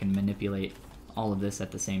now I can manipulate all of this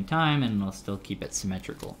at the same time and we'll still keep it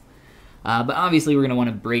symmetrical. But obviously we're going to want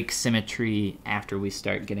to break symmetry after we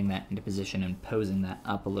start getting that into position and posing that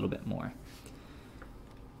up a little bit more.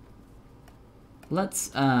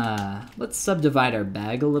 Let's subdivide our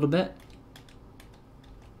bag a little bit,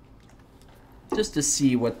 just to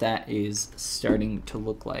see what that is starting to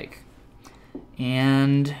look like.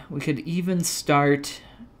 And we could even start,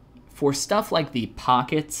 for stuff like the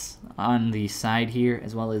pockets on the side here,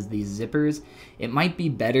 as well as the zippers, it might be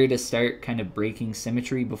better to start kind of breaking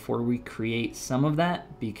symmetry before we create some of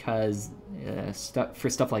that, because for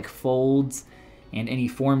stuff like folds and any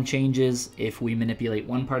form changes, if we manipulate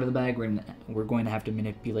one part of the bag, we're going to have to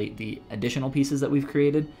manipulate the additional pieces that we've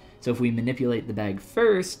created. So if we manipulate the bag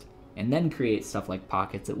first and then create stuff like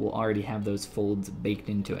pockets, it will already have those folds baked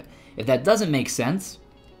into it. If that doesn't make sense,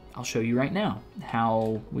 I'll show you right now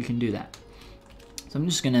how we can do that. So I'm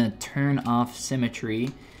just gonna turn off symmetry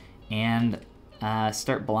and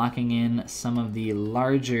start blocking in some of the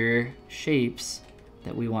larger shapes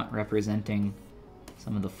that we want representing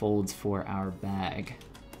some of the folds for our bag.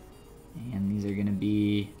 And these are gonna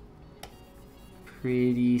be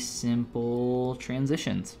pretty simple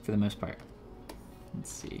transitions for the most part.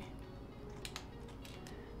 Let's see.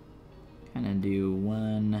 Kind of do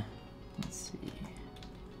one, let's see.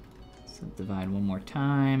 Subdivide one more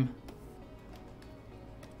time.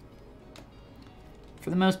 For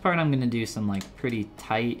the most part, I'm gonna do some like pretty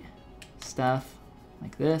tight stuff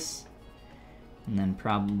like this, and then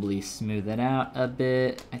probably smooth it out a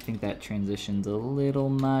bit. I think that transition's a little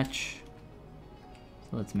much.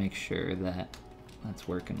 So let's make sure that that's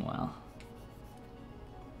working well.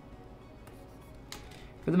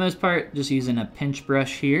 For the most part, just using a pinch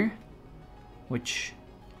brush here, which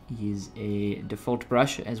is a default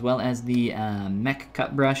brush, as well as the mech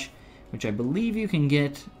cut brush, which I believe you can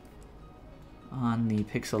get on the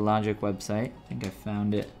Pixelogic website. I think I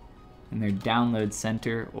found it in their download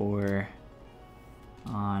center or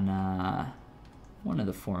on one of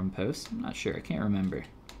the forum posts. I'm not sure, I can't remember.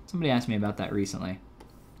 Somebody asked me about that recently.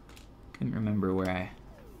 Couldn't remember where I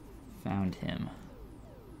found him.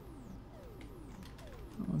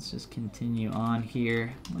 Let's just continue on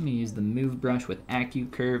here. Let me use the move brush with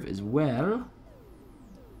AccuCurve as well.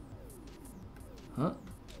 Oh,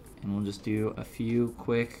 and we'll just do a few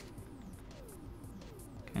quick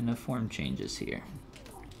kind of form changes here.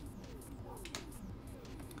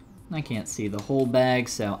 I can't see the whole bag,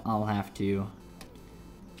 so I'll have to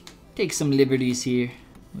take some liberties here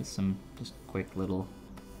with some just quick little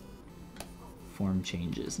form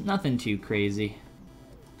changes. Nothing too crazy.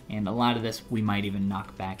 And a lot of this we might even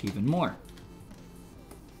knock back even more.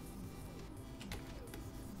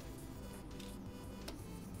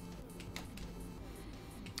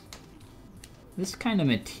 This kind of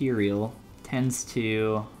material tends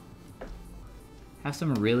to have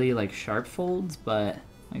some really like sharp folds, but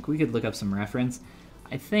like we could look up some reference.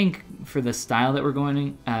 I think for the style that we're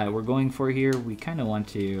going for here, we kind of want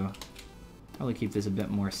to probably keep this a bit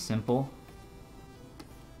more simple.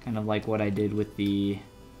 Kind of like what I did with the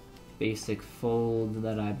basic fold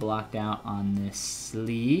that I blocked out on this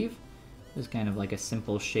sleeve. It's kind of like a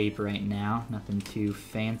simple shape right now, nothing too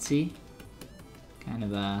fancy. Kind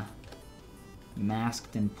of a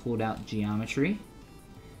masked and pulled out geometry.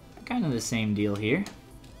 Kind of the same deal here.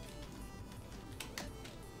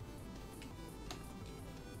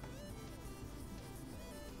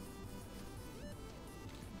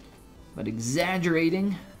 But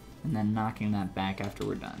exaggerating and then knocking that back after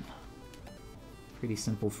we're done. Pretty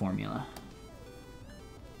simple formula.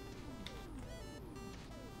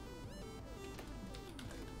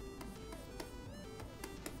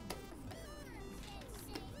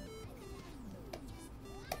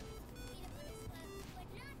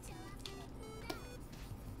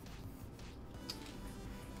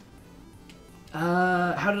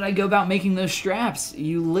 How did I go about making those straps?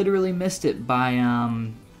 You literally missed it by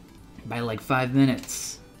like 5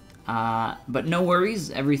 minutes. But no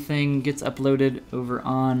worries, everything gets uploaded over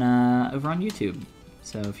on YouTube.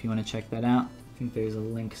 So if you want to check that out, I think there's a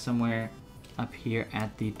link somewhere up here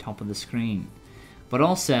at the top of the screen. But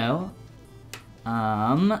also,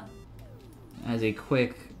 as a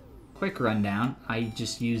quick rundown, I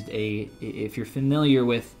just used if you're familiar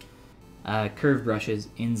with curve brushes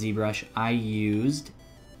in ZBrush, I used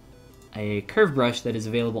a curve brush that is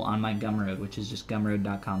available on my Gumroad, which is just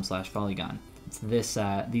gumroad.com/Follygon. It's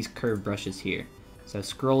these curve brushes here. So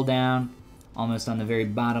scroll down, almost on the very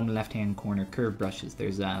bottom left-hand corner, curve brushes.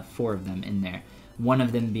 There's 4 of them in there. One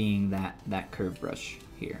of them being that curve brush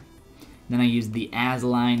here. Then I used the as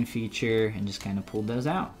line feature and just kind of pulled those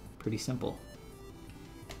out. Pretty simple.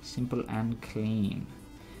 Simple and clean.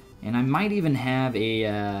 And I might even have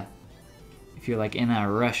a, if you're like in a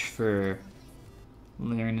rush for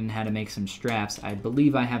learning how to make some straps, I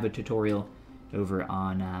believe I have a tutorial over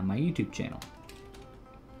on my YouTube channel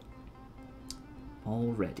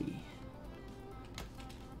already.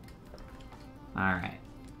 Alright.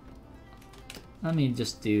 Let me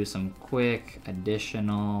just do some quick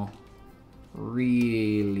additional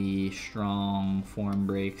really strong form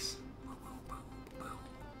breaks.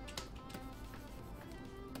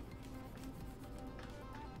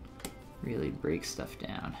 Really break stuff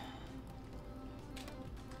down.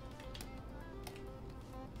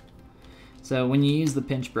 So when you use the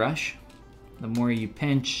pinch brush, the more you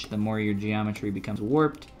pinch, the more your geometry becomes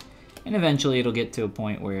warped, and eventually it'll get to a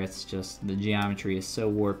point where it's just the geometry is so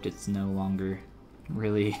warped it's no longer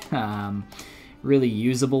really really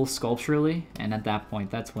usable sculpturally, and at that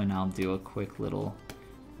point that's when I'll do a quick little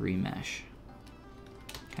remesh,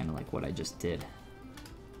 kind of like what I just did.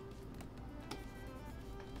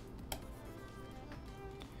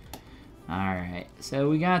 Alright, so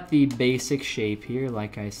we got the basic shape here,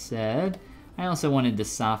 like I said. I also wanted to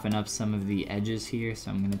soften up some of the edges here,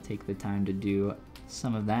 so I'm going to take the time to do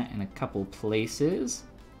some of that in a couple places.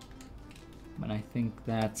 But I think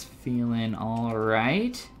that's feeling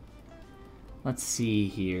alright. Let's see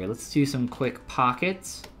here. Let's do some quick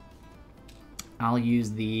pockets. I'll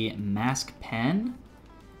use the mask pen,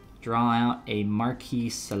 draw out a marquee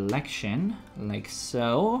selection, like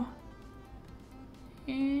so.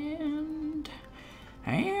 And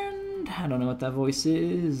I don't know what that voice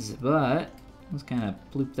is, but let's kind of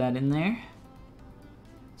bloop that in there.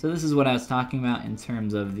 So this is what I was talking about in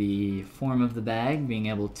terms of the form of the bag, being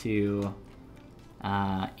able to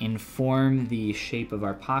inform the shape of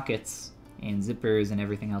our pockets and zippers and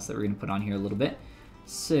everything else that we're going to put on here a little bit.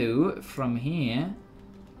 So from here,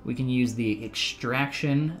 we can use the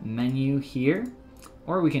extraction menu here,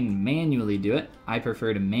 or we can manually do it. I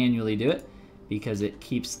prefer to manually do it, because it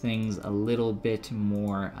keeps things a little bit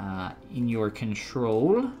more in your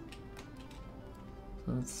control.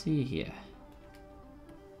 So let's see here.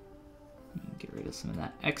 Get rid of some of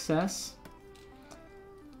that excess.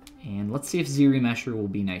 And let's see if ZRemesher will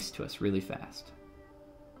be nice to us really fast.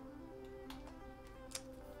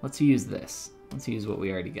 Let's use this. Let's use what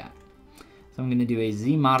we already got. So I'm going to do a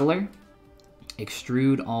Z modeler,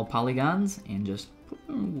 extrude all polygons, and just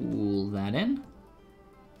pull that in.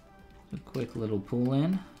 A quick little pull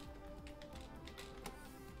in.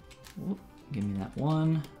 Whoop, give me that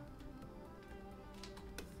one.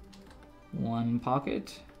 One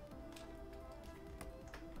pocket.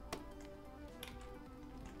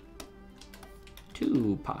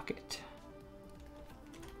 Two pocket.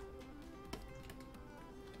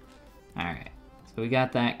 Alright, so we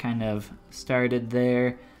got that kind of started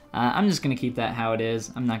there. I'm just going to keep that how it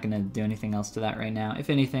is. I'm not going to do anything else to that right now. If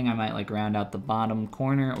anything, I might like round out the bottom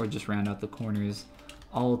corner or just round out the corners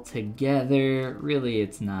all together. Really,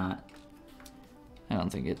 it's not. I don't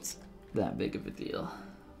think it's that big of a deal.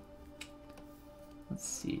 Let's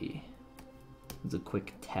see. It's a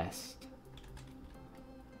quick test.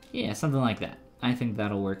 Yeah, something like that. I think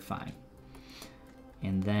that'll work fine.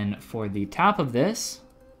 And then for the top of this,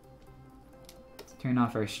 turn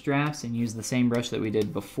off our straps and use the same brush that we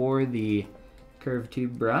did before, the curved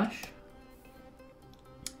tube brush.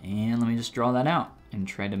 And let me just draw that out and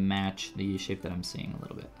try to match the shape that I'm seeing a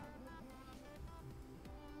little bit.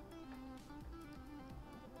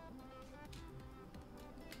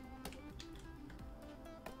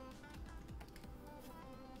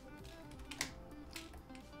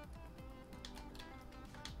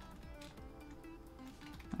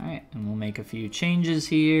 All right, and we'll make a few changes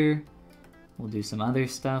here. We'll do some other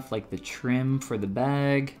stuff like the trim for the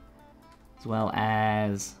bag, as well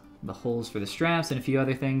as the holes for the straps and a few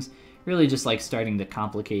other things. Really just like starting to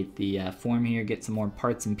complicate the form here, get some more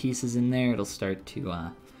parts and pieces in there. It'll start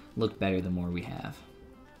to look better the more we have.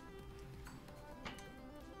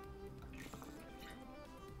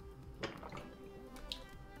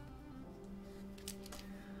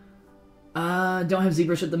 Don't have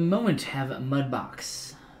ZBrush at the moment, have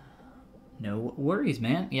Mudbox. No worries,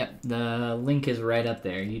 man. Yep, the link is right up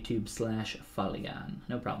there, YouTube/Follygon.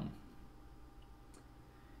 No problem.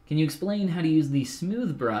 Can you explain how to use the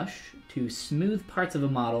smooth brush to smooth parts of a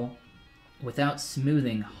model without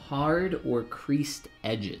smoothing hard or creased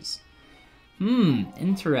edges.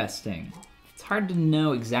 Interesting. It's hard to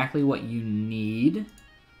know exactly what you need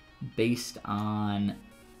based on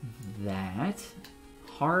that.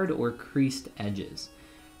 Hard or creased edges.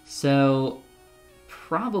 So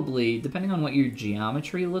probably, depending on what your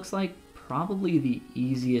geometry looks like, probably the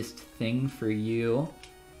easiest thing for you.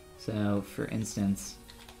 So for instance,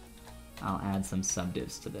 I'll add some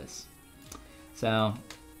subdivs to this. So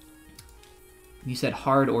you said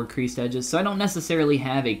hard or creased edges. So I don't necessarily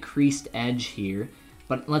have a creased edge here,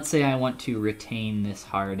 but let's say I want to retain this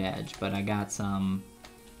hard edge, but I got some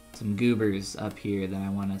goobers up here that I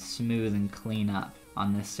want to smooth and clean up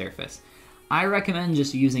on this surface. I recommend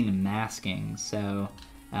just using masking. So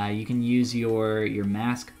you can use your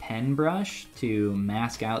mask pen brush to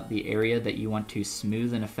mask out the area that you want to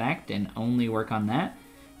smooth and affect and only work on that.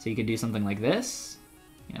 So you could do something like this,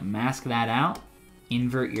 mask that out,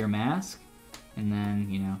 invert your mask, and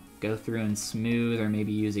then, go through and smooth, or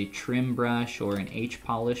maybe use a trim brush or an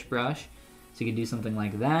H-polish brush. So you could do something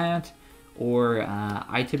like that. Or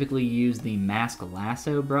I typically use the mask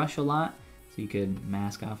lasso brush a lot. So you could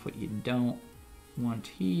mask off what you don't want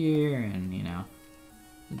here and,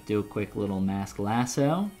 do a quick little mask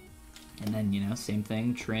lasso. And then, same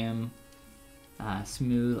thing, trim,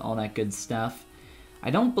 smooth, all that good stuff. I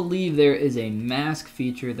don't believe there is a mask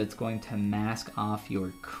feature that's going to mask off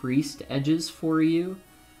your creased edges for you.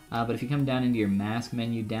 But if you come down into your mask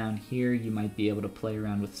menu down here, you might be able to play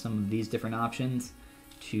around with some of these different options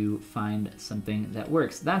to find something that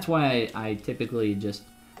works. That's why I typically just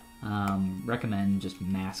recommend just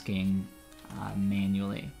masking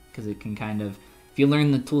manually, because it can kind of, if you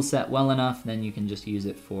learn the tool set well enough, then you can just use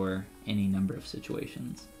it for any number of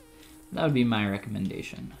situations. That would be my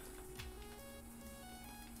recommendation.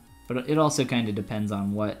 But it also kind of depends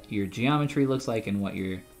on what your geometry looks like and what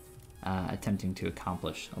you're attempting to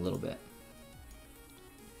accomplish a little bit.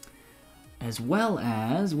 As well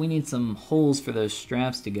as, we need some holes for those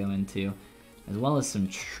straps to go into, as well as some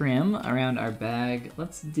trim around our bag.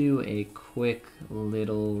 Let's do a quick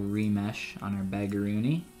little remesh on our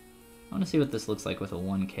bagaroony. I want to see what this looks like with a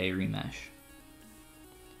 1K remesh.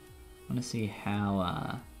 I want to see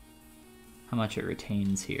how much it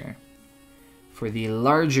retains here. For the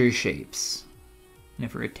larger shapes, and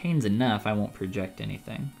if it retains enough, I won't project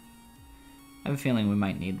anything. I have a feeling we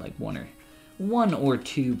might need like one or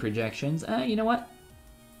two projections. You know what?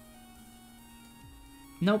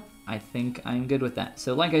 Nope, I think I'm good with that.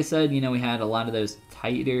 So like I said, we had a lot of those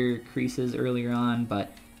tighter creases earlier on,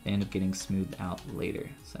 but they end up getting smoothed out later.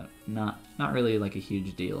 So not really like a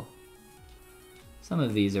huge deal. Some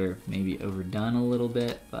of these are maybe overdone a little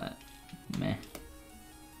bit, but meh.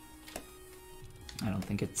 I don't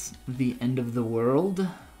think it's the end of the world.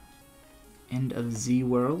 End of Z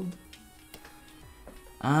world.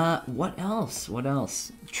 What else? What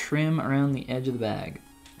else? Trim around the edge of the bag.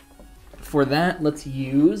 For that, let's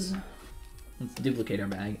duplicate our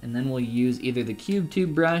bag, and then we'll use either the cube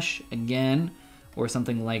tube brush again, or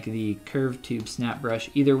something like the curved tube snap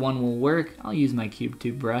brush. Either one will work. I'll use my cube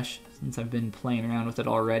tube brush since I've been playing around with it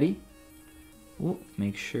already. Ooh,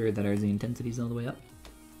 make sure that our Z intensity is all the way up.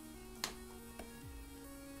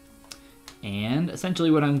 And essentially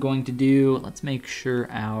what I'm going to do, let's make sure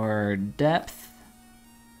our depth,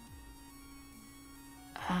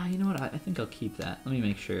 you know what, I think I'll keep that. Let me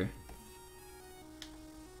make sure.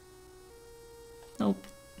 Nope.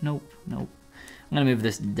 I'm gonna move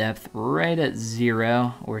this depth right at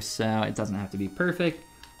 0 or so. It doesn't have to be perfect.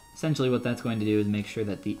 Essentially what that's going to do is make sure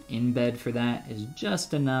that the embed for that is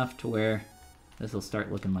just enough to where this will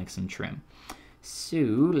start looking like some trim. So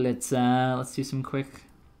let's do some quick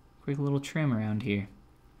little trim around here.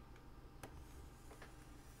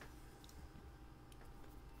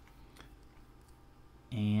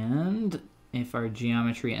 And if our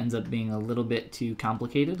geometry ends up being a little bit too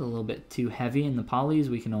complicated, a little bit too heavy in the polys,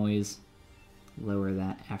 we can always lower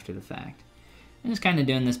that after the fact. And just kind of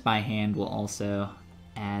doing this by hand will also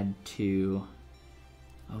add to,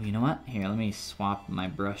 oh, you know what? Here, let me swap my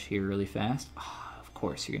brush here really fast. Oh, of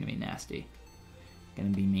course you're gonna be nasty. Gonna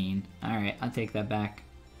be mean. All right, I'll take that back.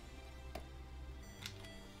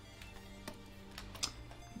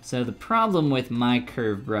 So the problem with my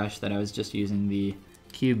curve brush that I was just using, the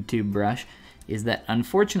cube tube brush, is that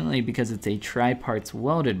unfortunately, because it's a tri-parts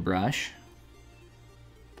welded brush,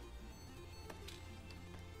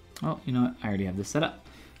 oh, you know what, I already have this set up.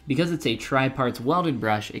 Because it's a tri-parts welded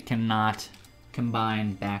brush, it cannot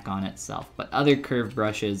combine back on itself. But other curved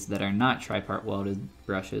brushes that are not tri-part welded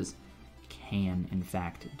brushes can, in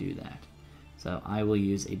fact, do that. So I will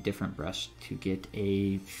use a different brush to get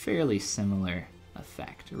a fairly similar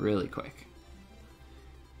effect really quick.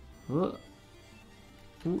 Ooh,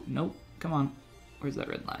 nope. Come on. Where's that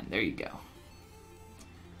red line? There you go.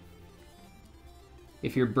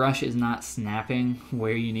 If your brush is not snapping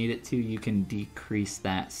where you need it to, you can decrease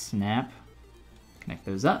that snap. Connect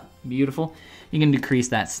those up. Beautiful. You can decrease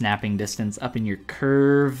that snapping distance up in your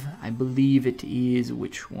curve. I believe it is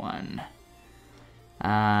which one?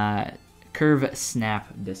 Curve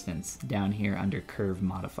snap distance down here under curve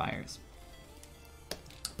modifiers.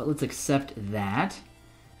 But let's accept that.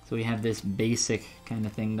 So we have this basic kind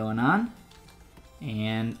of thing going on.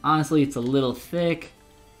 And honestly, it's a little thick.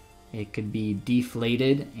 It could be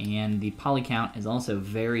deflated, and the poly count is also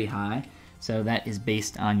very high. So that is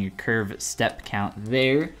based on your curve step count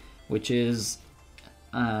there, which is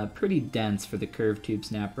pretty dense for the curve tube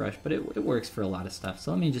snap brush, but it works for a lot of stuff.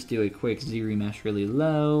 So let me just do a quick Z remesh really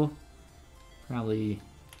low. Probably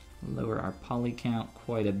lower our poly count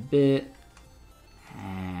quite a bit.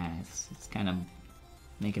 It's kind of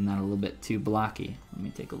making that a little bit too blocky. Let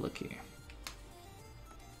me take a look here.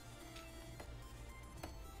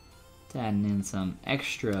 Adding in some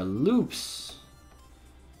extra loops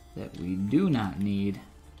that we do not need.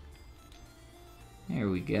 There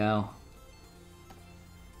we go.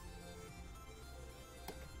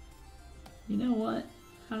 You know what?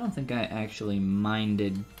 I don't think I actually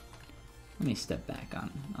minded. Let me step back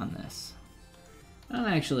on this. I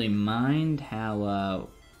don't actually mind how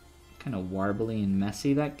kind of warbly and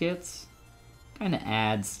messy that gets. Kind of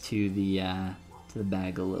adds to the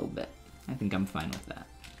bag a little bit. I think I'm fine with that.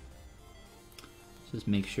 Just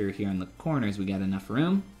make sure here in the corners we got enough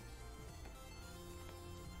room.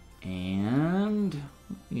 And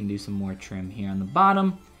we can do some more trim here on the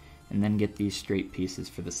bottom and then get these straight pieces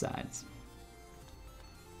for the sides.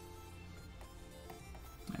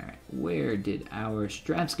 Alright, where did our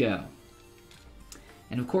straps go?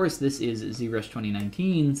 And of course this is ZBrush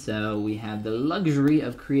 2019, so we have the luxury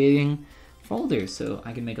of creating folders. So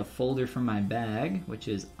I can make a folder for my bag, which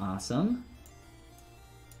is awesome.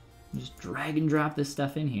 Just drag and drop this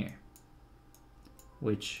stuff in here.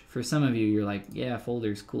 Which, for some of you, you're like, yeah,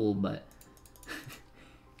 folders cool, but...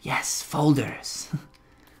 yes, folders!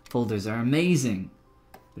 Folders are amazing.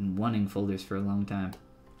 Been wanting folders for a long time.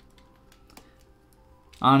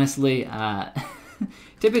 Honestly,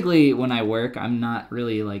 typically when I work, I'm not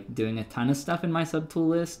really like doing a ton of stuff in my subtool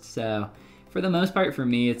list, so for the most part, for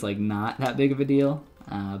me, it's like not that big of a deal,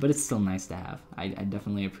 but it's still nice to have. I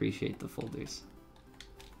definitely appreciate the folders.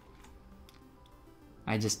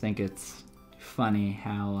 I just think it's funny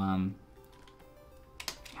how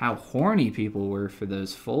horny people were for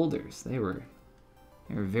those folders. They were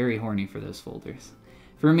very horny for those folders.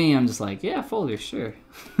 For me, I'm just like, yeah, folders, sure.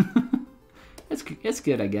 It's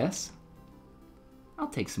good, I guess. I'll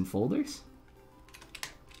take some folders.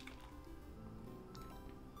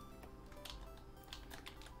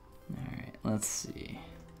 Alright, let's see.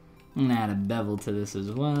 I'm gonna add a bevel to this as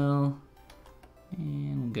well.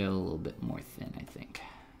 And we'll go a little bit more thin, I think.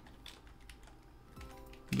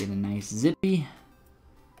 Get a nice zippy.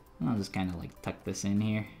 I'll just kind of like tuck this in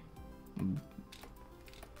here.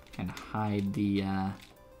 Kind of hide the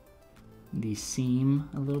seam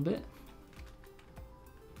a little bit.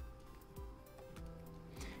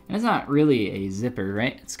 And it's not really a zipper,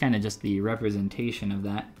 right? It's kind of just the representation of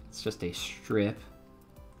that. It's just a strip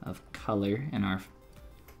of color in our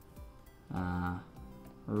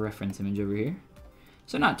reference image over here.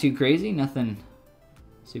 So not too crazy, nothing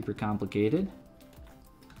super complicated.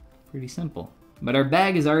 Pretty simple. But our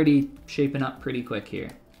bag is already shaping up pretty quick here.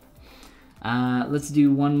 Let's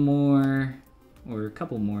do one more, or a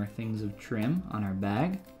couple more things of trim on our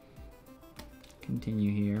bag.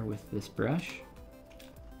 Continue here with this brush.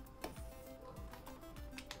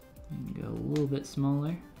 And go a little bit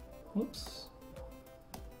smaller. Whoops.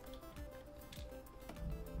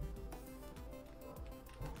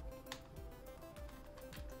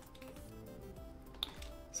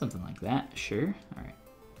 Something like that, sure. All right.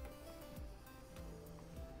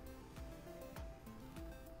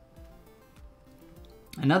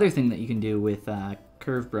 Another thing that you can do with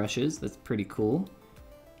curve brushes that's pretty cool,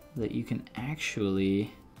 that you can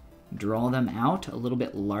actually draw them out a little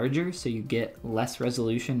bit larger so you get less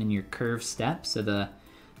resolution in your curve step. So the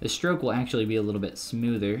stroke will actually be a little bit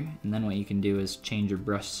smoother, and then what you can do is change your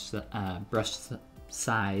brush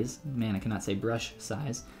size. Man, I cannot say brush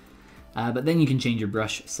size. But then you can change your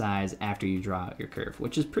brush size after you draw out your curve,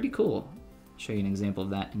 which is pretty cool. I'll show you an example of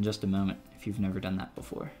that in just a moment if you've never done that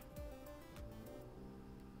before.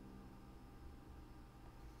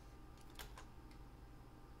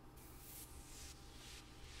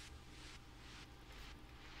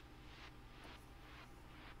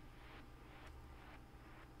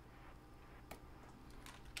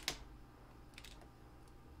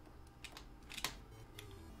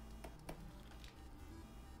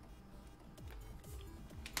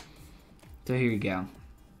 So here you go.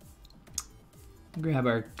 Grab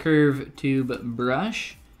our curve tube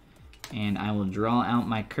brush, and I will draw out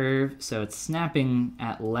my curve. So it's snapping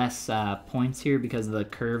at less points here because the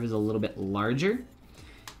curve is a little bit larger.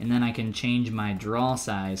 And then I can change my draw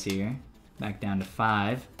size here, back down to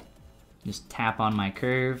 5. Just tap on my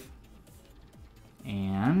curve,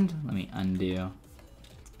 and let me undo.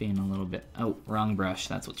 It's being a little bit, oh, wrong brush,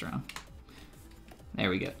 that's what's wrong. There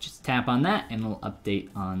we go, just tap on that and it'll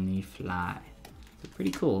update on the fly. It's a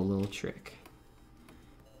pretty cool little trick.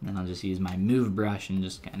 And then I'll just use my move brush and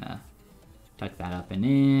just kind of tuck that up and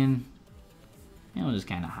in, and we'll just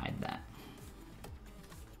kind of hide that.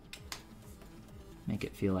 Make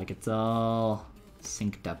it feel like it's all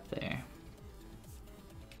synced up there.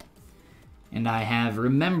 And I have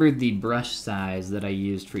remembered the brush size that I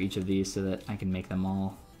used for each of these so that I can make them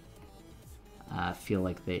all feel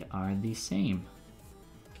like they are the same.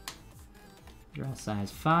 Draw size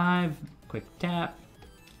 5, quick tap,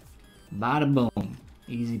 bada boom,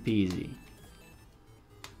 easy peasy.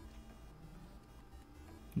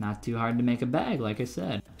 Not too hard to make a bag, like I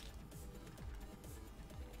said.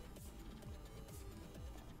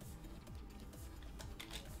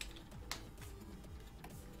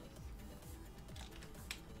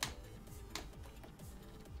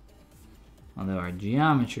 Although our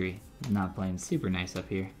geometry is not playing super nice up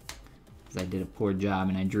here, because I did a poor job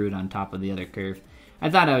and I drew it on top of the other curve. I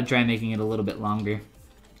thought I would try making it a little bit longer,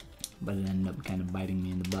 but it ended up kind of biting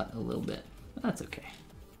me in the butt a little bit. But that's okay.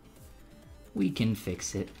 We can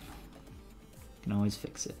fix it. Can always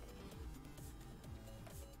fix it.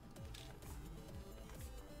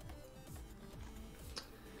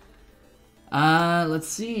 Let's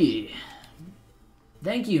see.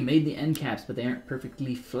 Thank you, made the end caps, but they aren't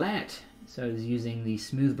perfectly flat. So I was using the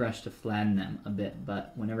smooth brush to flatten them a bit,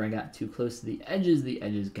 but whenever I got too close to the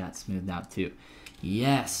edges got smoothed out too.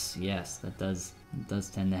 Yes, that does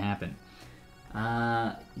tend to happen.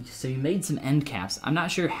 So you made some end caps. I'm not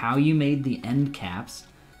sure how you made the end caps,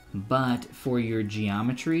 but for your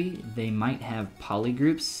geometry, they might have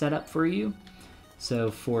polygroups set up for you. So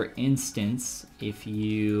for instance, if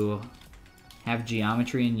you have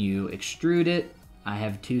geometry and you extrude it, I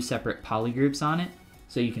have 2 separate polygroups on it.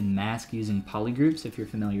 So you can mask using polygroups if you're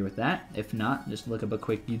familiar with that. If not, just look up a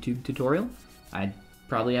quick YouTube tutorial. I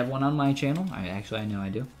probably have one on my channel. I know I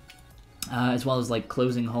do. As well as like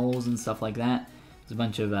closing holes and stuff like that. There's a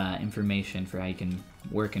bunch of information for how you can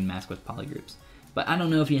work and mask with polygroups. But I don't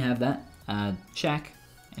know if you have that. Check.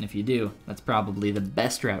 And if you do, that's probably the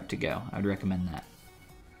best route to go. I would recommend that.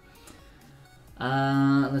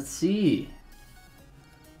 Let's see.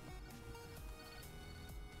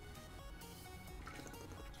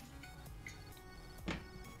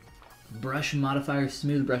 Brush modifiers,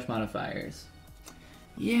 smooth brush modifiers.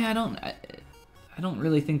 Yeah, I don't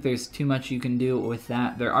really think there's too much you can do with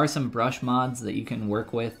that. There are some brush mods that you can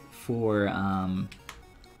work with for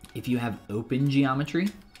if you have open geometry,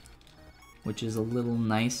 which is a little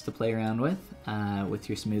nice to play around with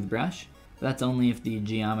your smooth brush. But that's only if the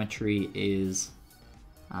geometry is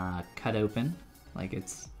cut open, like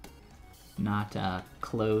it's not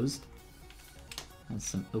closed. Has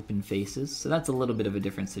some open faces, so that's a little bit of a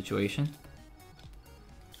different situation.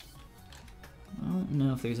 I don't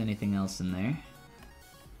know if there's anything else in there.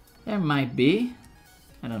 There might be.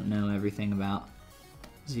 I don't know everything about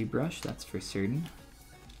ZBrush, that's for certain.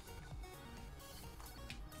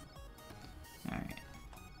 Alright,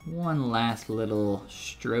 one last little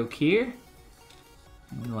stroke here,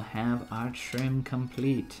 and we will have our trim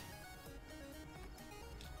complete.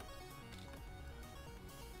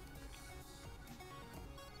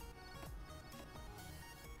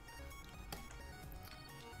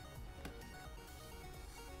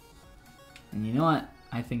 And you know what?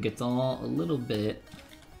 I think it's all a little bit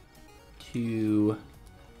too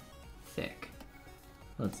thick.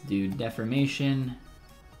 Let's do deformation,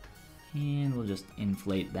 and we'll just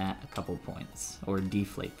inflate that a couple points, or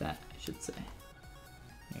deflate that, I should say.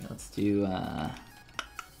 Okay, let's do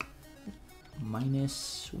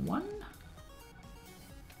 -1.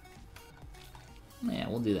 Yeah,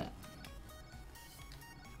 we'll do that.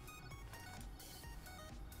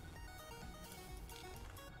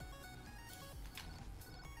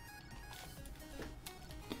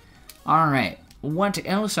 Alright, what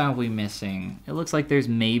else are we missing? It looks like there's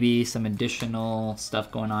maybe some additional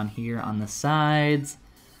stuff going on here on the sides,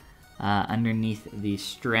 underneath the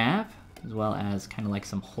strap, as well as kind of like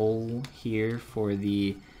some hole here for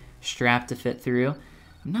the strap to fit through.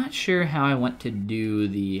 I'm not sure how I want to do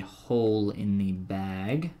the hole in the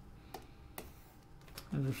bag.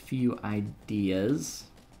 I have a few ideas.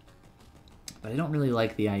 but I don't really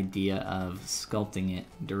like the idea of sculpting it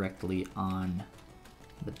directly on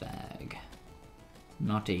the bag.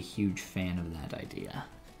 Not a huge fan of that idea.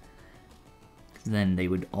 'Cause then they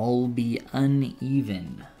would all be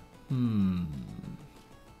uneven.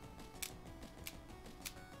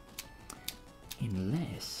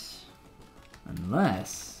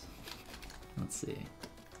 Unless, let's see.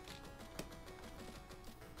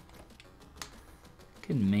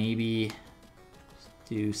 Could maybe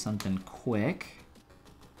do something quick.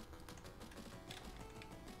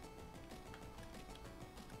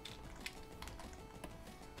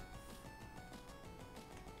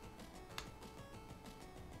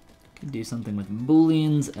 Could do something with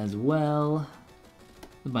booleans as well.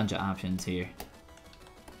 A bunch of options here.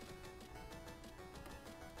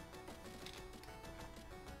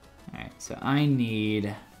 Alright, so I need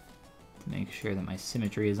to make sure that my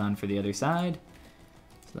symmetry is on for the other side,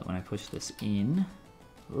 so that when I push this in,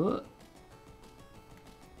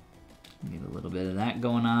 need a little bit of that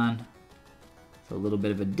going on. So a little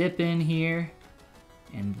bit of a dip in here,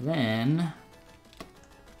 and then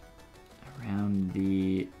around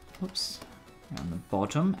the around the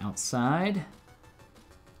bottom, outside,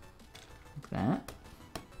 like that.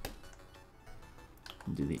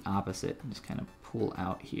 We'll do the opposite, just kind of pull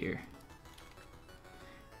out here.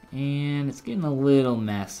 And it's getting a little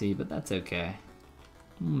messy, but that's okay.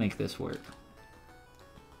 We'll make this work.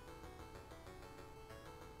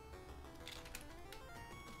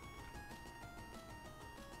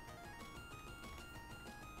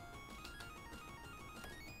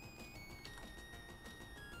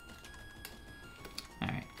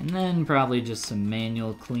 And then probably just some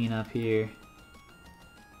manual cleanup here.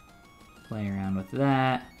 Play around with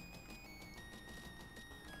that.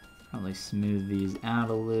 Probably smooth these out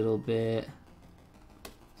a little bit.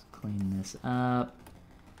 Just clean this up.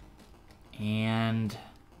 And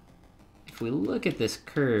if we look at this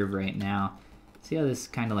curve right now, see how this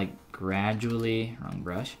kind of like gradually, wrong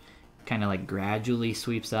brush, kind of like gradually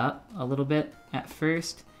sweeps up a little bit at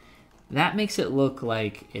first? That makes it look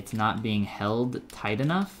like it's not being held tight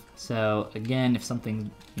enough. So again, if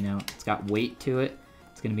something, it's got weight to it,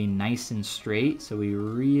 it's gonna be nice and straight. So we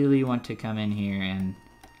really want to come in here and,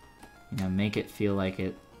 make it feel like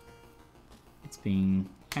it's being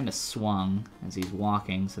kind of swung as he's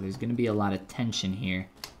walking. So there's gonna be a lot of tension here.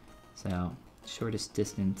 So shortest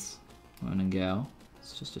distance I'm gonna go,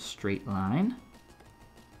 it's just a straight line.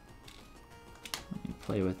 Let me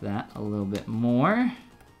play with that a little bit more.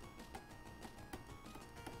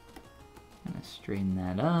 Straighten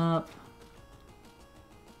that up,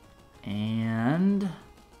 and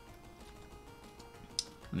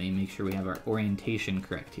let me make sure we have our orientation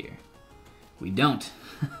correct here. We don't.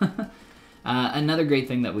 Another great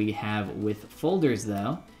thing that we have with folders,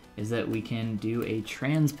 though, is that we can do a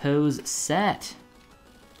transpose set,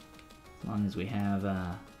 as long as we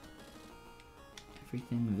have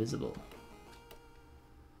everything visible.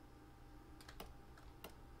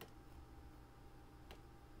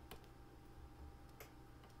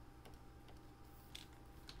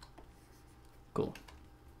 Cool.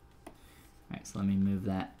 Alright, so let me move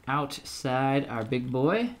that outside our big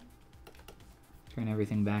boy. Turn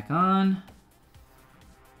everything back on.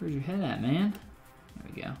 Where's your head at, man? There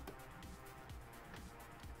we go.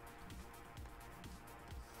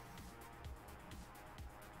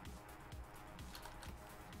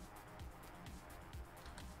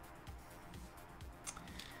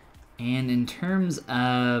 And in terms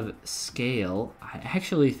of scale, I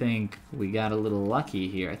actually think we got a little lucky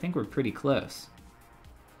here. I think we're pretty close.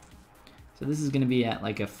 So this is going to be at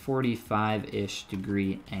like a 45-ish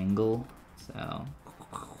degree angle. So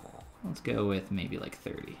let's go with maybe like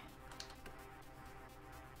 30.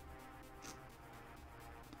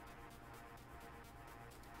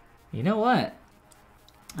 You know what?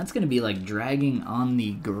 That's going to be like dragging on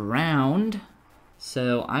the ground.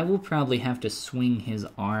 So I will probably have to swing his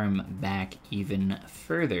arm back even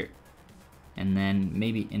further and then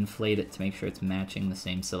maybe inflate it to make sure it's matching the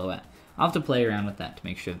same silhouette. I'll have to play around with that to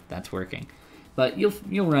make sure that's working. But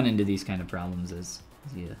you'll run into these kind of problems as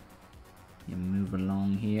you move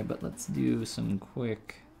along here. But let's do some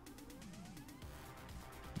quick...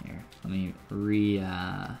 Here, let me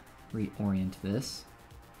reorient this.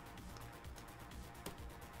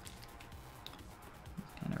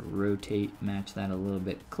 Kind of rotate, match that a little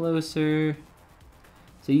bit closer.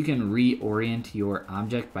 So you can reorient your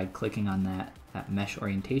object by clicking on that mesh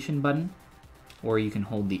orientation button, or you can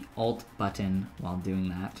hold the Alt button while doing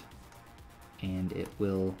that, and it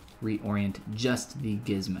will reorient just the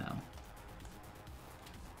gizmo,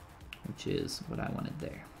 which is what I wanted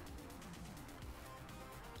there.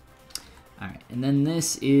 All right, and then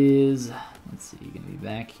this is, Let's see, you're gonna be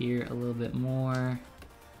back here a little bit more.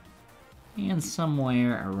 And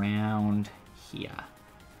somewhere around here.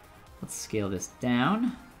 Let's scale this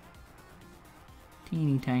down.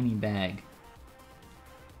 Teeny tiny bag.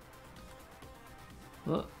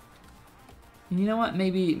 Well, you know what?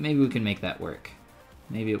 Maybe we can make that work.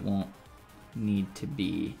 Maybe it won't need to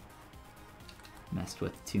be messed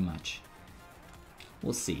with too much.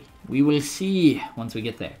 We'll see. We will see once we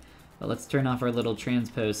get there. But let's turn off our little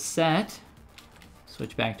transpose set.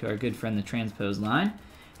 Switch back to our good friend the transpose line.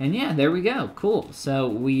 And yeah, there we go. Cool. So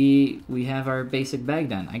we have our basic bag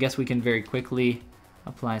done. I guess we can very quickly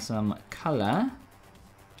apply some color,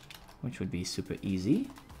 which would be super easy,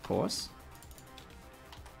 of course.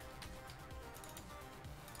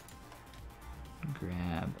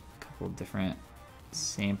 Grab a couple different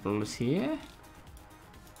samples here.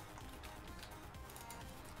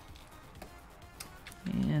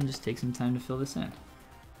 And just take some time to fill this in.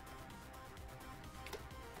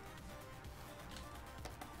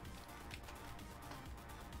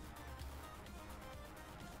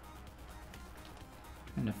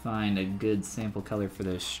 Trying to find a good sample color for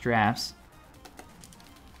those straps.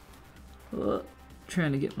 Oh,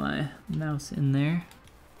 trying to get my mouse in there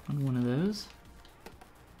on one of those.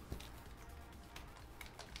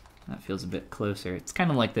 That feels a bit closer. It's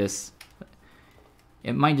kind of like this.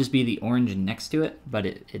 It might just be the orange next to it, but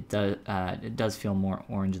it does feel more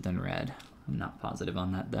orange than red. I'm not positive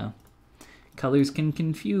on that though. Colors can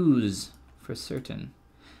confuse for certain.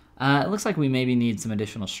 It looks like we maybe need some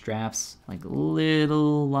additional straps, like a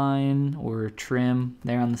little line or trim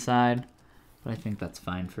there on the side, but I think that's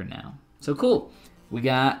fine for now. So cool. We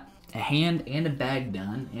got a hand and a bag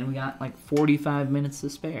done, and we got like 45 minutes to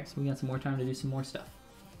spare, so we got some more time to do some more stuff.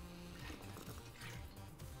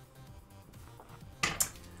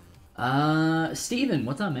 Steven,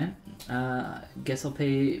 what's up, man? Guess I'll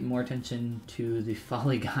pay more attention to the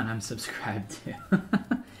Follygon I'm subscribed to.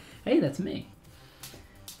 Hey, that's me.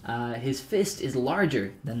 His fist is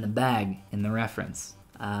larger than the bag in the reference.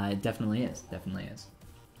 It definitely is, definitely is.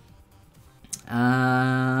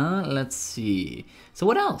 Let's see. So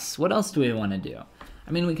what else? What else do we want to do?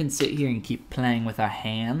 I mean, we can sit here and keep playing with our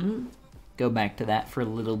hand. Go back to that for a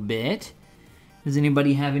little bit. Does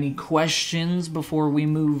anybody have any questions before we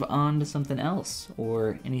move on to something else?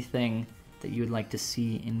 Or anything that you would like to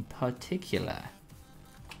see in particular?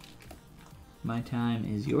 My time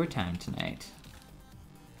is your time tonight.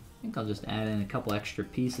 I think I'll just add in a couple extra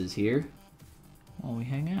pieces here while we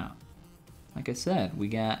hang out. Like I said, we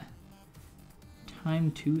got time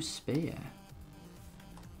to spare.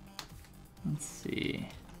 Let's see.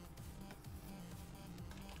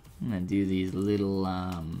 I'm gonna do these little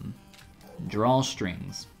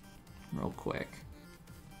drawstrings real quick.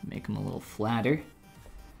 Make them a little flatter.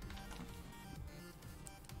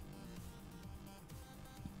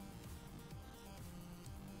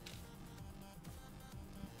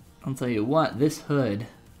 I'll tell you what, this hood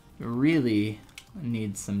really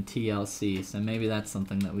needs some TLC, so maybe that's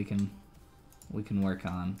something that we can work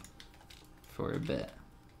on for a bit.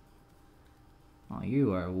 Oh,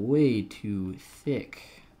 you are way too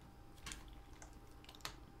thick.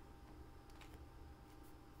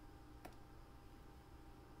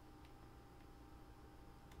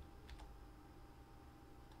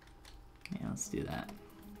 Yeah, let's do that.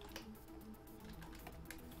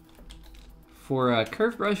 For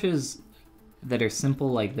curve brushes that are simple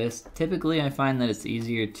like this, typically I find that it's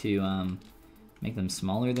easier to make them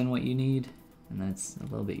smaller than what you need, and that's a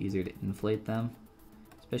little bit easier to inflate them,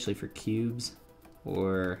 especially for cubes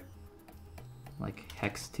or like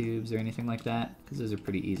hex tubes or anything like that, because those are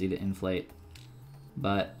pretty easy to inflate.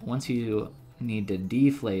 But once you need to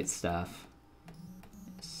deflate stuff,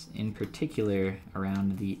 in particular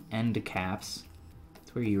around the end caps,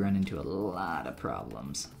 it's where you run into a lot of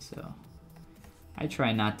problems. So I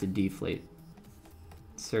try not to deflate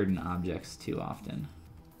certain objects too often.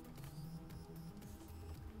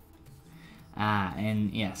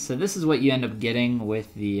 And yeah, so this is what you end up getting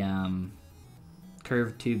with the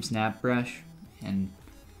curved tube snap brush, and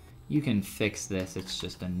you can fix this. It's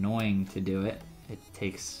just annoying to do it. It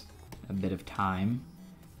takes a bit of time.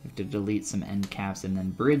 You have to delete some end caps and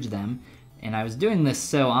then bridge them. And I was doing this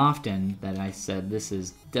so often that I said, this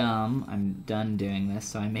is dumb, I'm done doing this.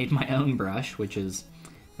 So I made my own brush, which is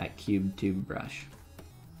that cube tube brush.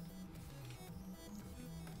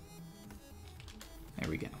 There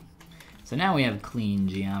we go. So now we have clean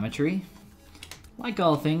geometry. Like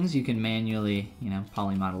all things, you can manually,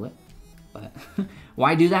 polymodel it. But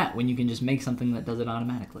why do that when you can just make something that does it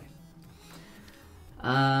automatically?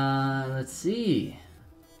 Let's see.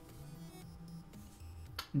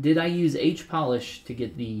 Did I use H-polish to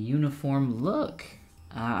get the uniform look?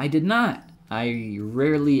 I did not. I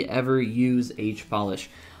rarely ever use H-polish,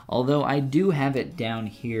 although I do have it down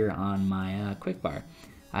here on my quick bar.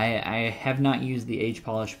 I have not used the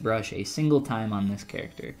H-polish brush a single time on this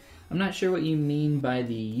character. I'm not sure what you mean by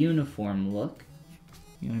the uniform look.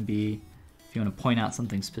 If you want to point out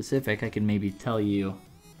something specific, I can maybe tell you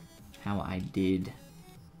how I did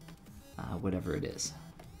whatever it is.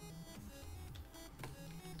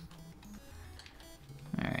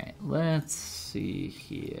 Alright, let's see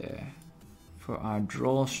here. For our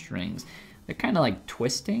drawstrings, they're kind of like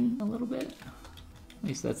twisting a little bit. At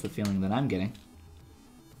least that's the feeling that I'm getting.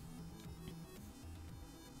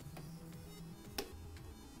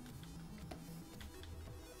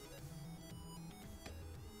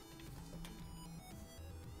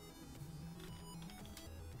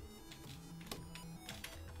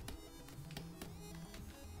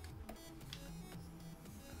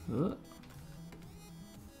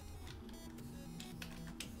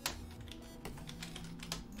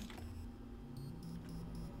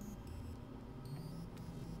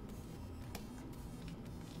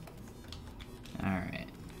 Alright.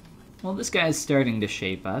 Well, this guy's starting to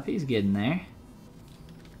shape up. He's getting there.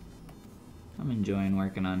 I'm enjoying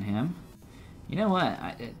working on him. You know what?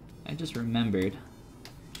 I just remembered.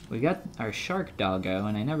 We got our shark doggo,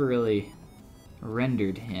 and I never really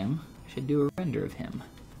rendered him. I should do a render of him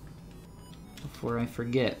before I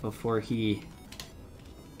forget, before he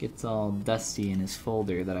gets all dusty in his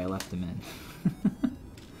folder that I left him in.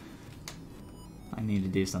 I need to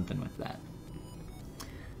do something with that.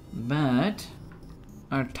 But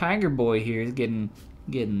our tiger boy here is getting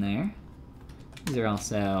there. These are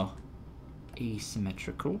also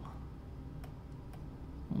asymmetrical.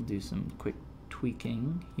 We'll do some quick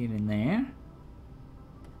tweaking here and there.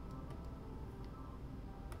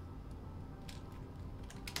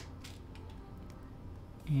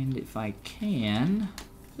 And if I can,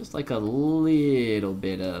 just like a little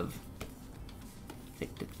bit of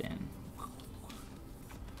thick to thin.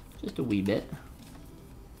 Just a wee bit.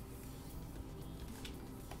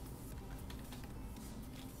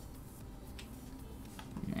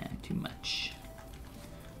 Nah, too much.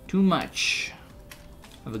 Too much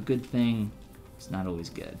of a good thing is not always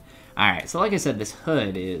good. Alright, so like I said, this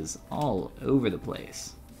hood is all over the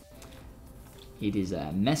place. It is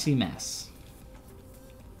a messy mess.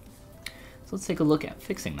 So let's take a look at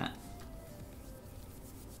fixing that.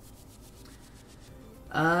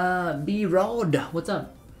 B-Rod, what's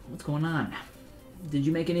up? What's going on? Did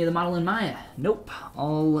you make any of the model in Maya? Nope,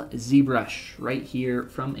 all ZBrush right here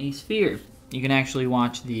from a sphere. You can actually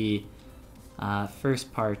watch the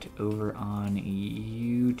first part over on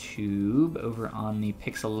YouTube, over on the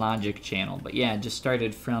Pixelogic channel. But yeah, just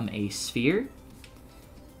started from a sphere,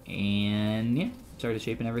 and yeah, started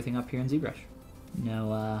shaping everything up here in ZBrush.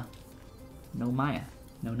 No Maya,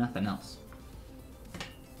 no nothing else.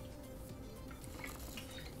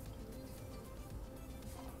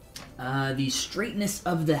 The straightness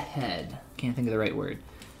of the head. Can't think of the right word.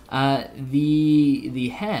 The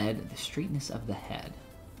head, the straightness of the head.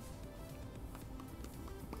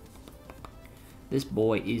 This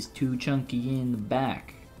boy is too chunky in the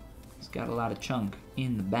back. He's got a lot of chunk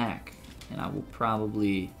in the back, and I will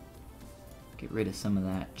probably get rid of some of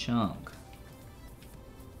that chunk.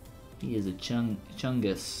 He is a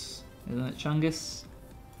chungus. Isn't it chungus?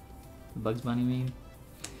 The Bugs Bunny meme?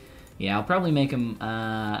 Yeah, I'll probably make him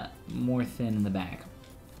more thin in the back.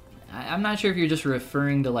 I'm not sure if you're just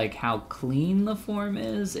referring to like how clean the form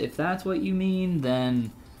is. If that's what you mean,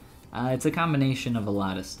 then it's a combination of a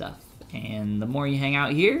lot of stuff. And the more you hang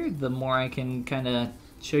out here, the more I can kind of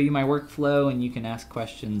show you my workflow, and you can ask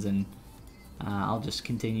questions, and I'll just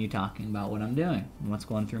continue talking about what I'm doing and what's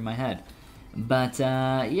going through my head. But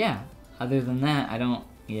yeah, other than that, I don't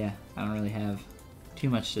really have too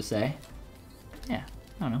much to say. Yeah,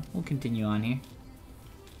 I don't know, we'll continue on here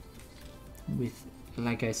with,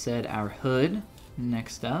 like I said, our hood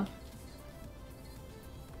next up.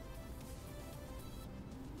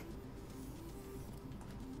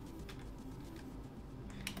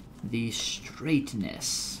 The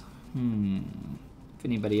straightness. If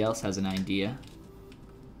anybody else has an idea.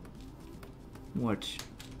 What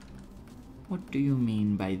do you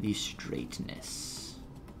mean by the straightness?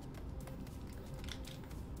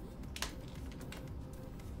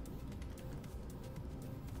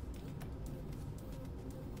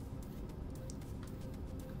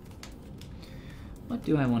 What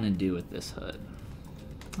do I want to do with this hood?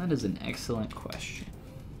 That is an excellent question.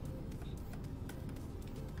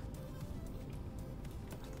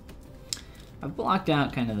 I've blocked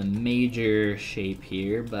out kind of the major shape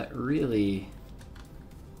here, but really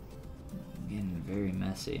Getting very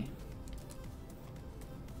messy.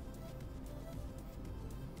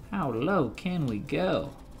 How low can we go?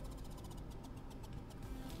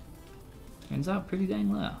 Turns out pretty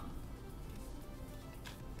dang low. I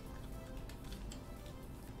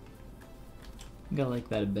think I like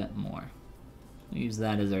that a bit more. We'll use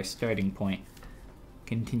that as our starting point.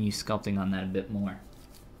 Continue sculpting on that a bit more.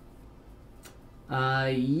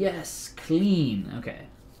 Yes, clean. Okay,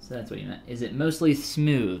 so that's what you meant. Is it mostly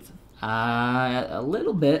smooth? A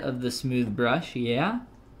little bit of the smooth brush, yeah.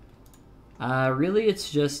 Really,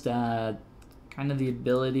 it's just kind of the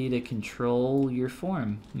ability to control your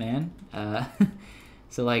form, man.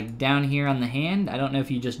 So like down here on the hand, I don't know if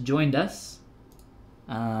you just joined us,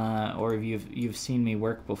 or if you've seen me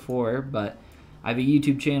work before, but I have a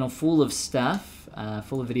YouTube channel full of stuff,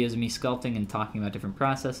 full of videos of me sculpting and talking about different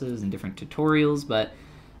processes and different tutorials, but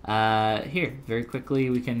here, very quickly,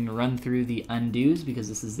 we can run through the undos, because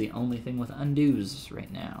this is the only thing with undos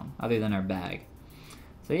right now, other than our bag.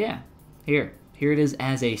 So yeah, here it is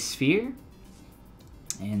as a sphere,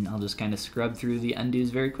 and I'll just kind of scrub through the undos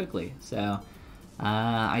very quickly. So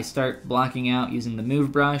I start blocking out using the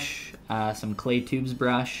move brush, some clay tubes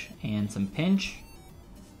brush, and some pinch,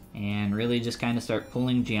 and really just kind of start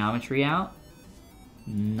pulling geometry out.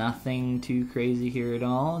 Nothing too crazy here at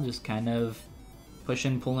all, just kind of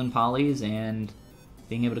pushing, pulling polys, and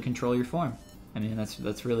being able to control your form. I mean,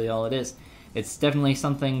 that's really all it is. It's definitely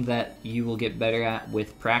something that you will get better at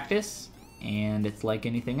with practice, and it's like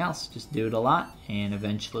anything else. Just do it a lot, and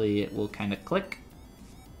eventually it will kind of click.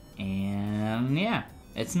 And yeah,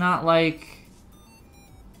 it's not like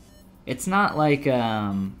you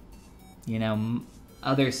know,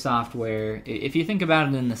 other software. If you think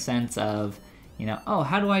about it in the sense of, you know, oh,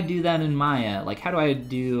 how do I do that in Maya? Like, how do I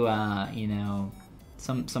do, you know,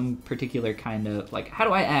 some particular kind of, like, how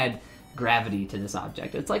do I add gravity to this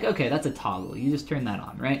object? It's like, okay, that's a toggle. You just turn that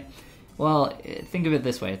on, right? Well, think of it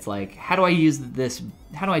this way. It's like, how do I use this?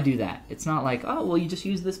 How do I do that? It's not like, oh, well, you just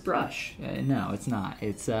use this brush. No, it's not.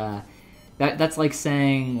 It's that's like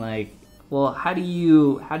saying, like, well, how do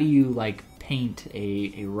you like paint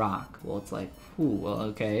a rock? Well, it's like, ooh, well,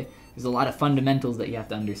 okay. There's a lot of fundamentals that you have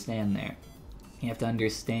to understand there. You have to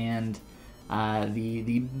understand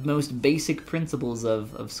the most basic principles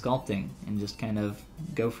of sculpting, and just kind of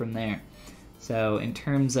go from there. So in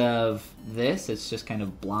terms of this, it's just kind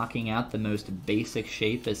of blocking out the most basic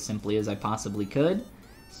shape as simply as I possibly could.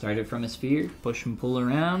 Started from a sphere, push and pull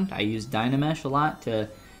around. I use Dynamesh a lot to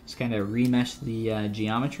just kind of remesh the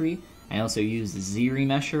geometry. I also use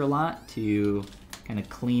Z-Remesher a lot to kind of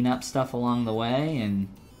clean up stuff along the way, and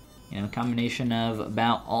you know, a combination of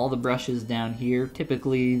about all the brushes down here,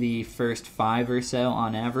 typically the first 5 or so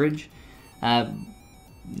on average.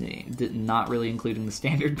 Not really including the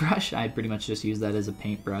standard brush. I'd pretty much just use that as a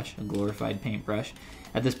paintbrush, a glorified paintbrush.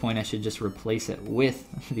 At this point, I should just replace it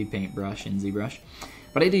with the paintbrush in ZBrush.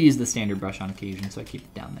 But I do use the standard brush on occasion, so I keep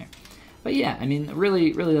it down there. But yeah, I mean,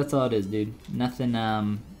 really that's all it is, dude. Nothing,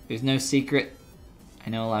 there's no secret. I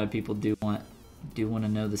know a lot of people do want to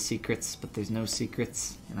know the secrets, but there's no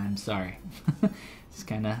secrets, and I'm sorry. Just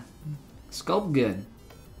kind of sculpt good.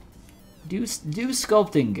 Do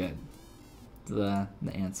sculpting good. The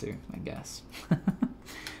answer, I guess.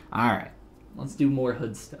 Alright, let's do more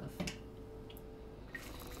hood stuff.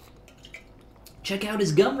 Check out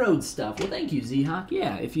his Gumroad stuff. Well, thank you, Z-Hawk.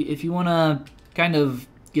 Yeah, if you want to kind of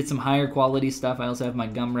get some higher quality stuff, I also have my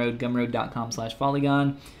Gumroad,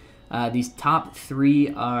 gumroad.com/Follygon. These top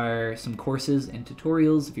 3 are some courses and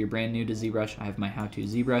tutorials. If you're brand new to ZBrush, I have my How to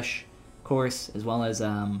ZBrush course, as well as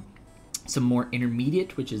some more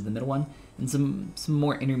intermediate, which is the middle one, and some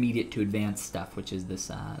more intermediate to advanced stuff, which is this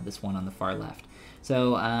one on the far left.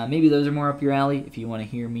 So maybe those are more up your alley. If you want to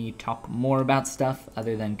hear me talk more about stuff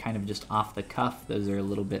other than kind of just off the cuff, those are a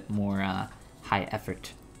little bit more high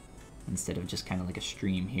effort instead of just kind of like a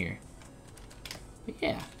stream here. But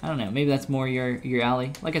yeah, I don't know. Maybe that's more your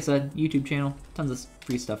alley. Like I said, YouTube channel, tons of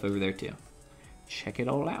free stuff over there too. Check it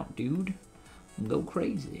all out, dude. Go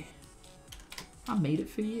crazy. I made it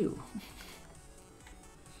for you.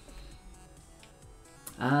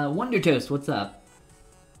 Wonder Toast, what's up?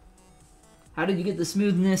 How did you get the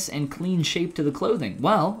smoothness and clean shape to the clothing?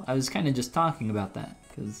 Well, I was kind of just talking about that,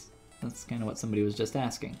 because that's kind of what somebody was just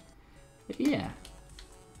asking. But yeah.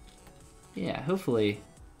 Yeah, hopefully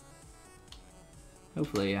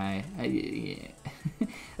yeah.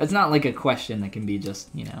 That's not like a question that can be just,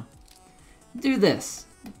 you know, do this.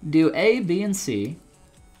 Do A, B, and C,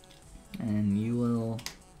 and you will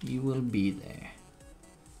be there.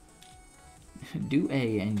 Do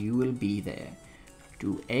A and you will be there.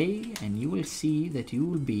 Do A and you will see that you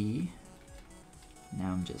will be.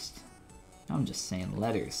 Now I'm just saying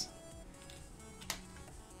letters.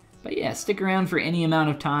 But yeah, stick around for any amount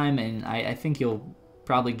of time, and I think you'll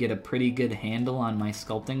probably get a pretty good handle on my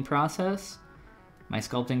sculpting process. My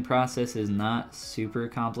sculpting process is not super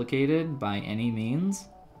complicated by any means.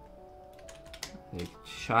 A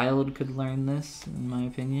child could learn this, in my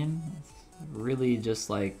opinion. It's really just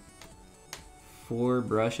like 4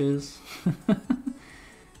 brushes. It's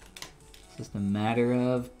just a matter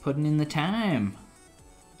of putting in the time,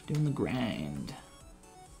 doing the grind.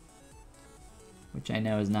 Which I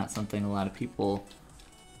know is not something a lot of people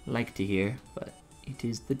like to hear, but it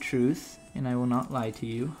is the truth, and I will not lie to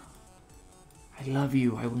you. I love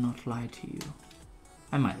you, I will not lie to you.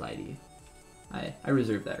 I might lie to you. I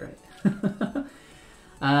reserve that right.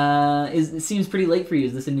 It seems pretty late for you.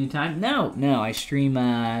 Is this a new time? No, I stream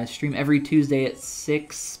every Tuesday at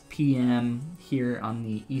 6 p.m. here on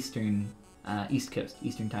the East Coast,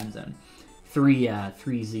 Eastern time zone. 3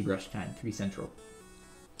 ZBrush time, 3 Central.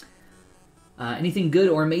 Anything good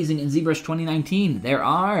or amazing in ZBrush 2019? There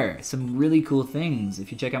are some really cool things.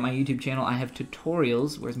 If you check out my YouTube channel, I have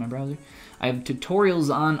tutorials. Where's my browser? I have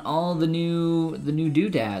tutorials on all the new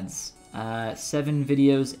doodads. 7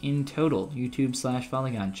 videos in total.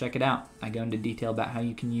 YouTube/Follygon. Check it out. I go into detail about how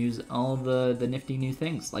you can use all the nifty new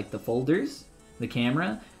things, like the folders, the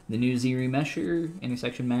camera, the new Z remesher,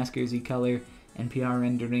 intersection masker, Z color, NPR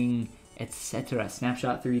rendering, etc.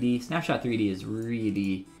 Snapshot 3D. Snapshot 3D is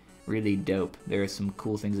really dope. There are some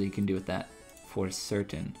cool things that you can do with that for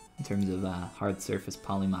certain in terms of hard surface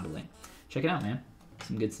poly modeling. Check it out, man.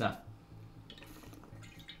 Some good stuff.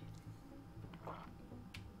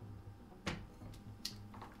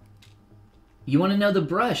 You want to know the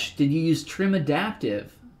brush? Did you use Trim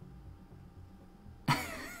Adaptive?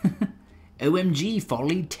 OMG,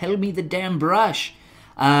 Folly, tell me the damn brush.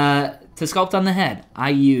 To sculpt on the head,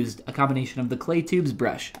 I used a combination of the Clay Tubes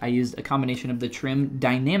brush. I used a combination of the Trim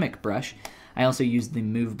Dynamic brush. I also used the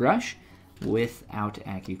Move brush without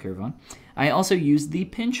AccuCurve on. I also used the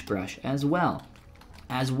Pinch brush as well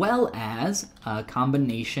as a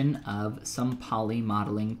combination of some poly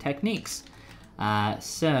modeling techniques.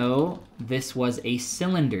 So this was a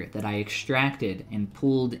cylinder that I extracted and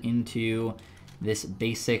pulled into this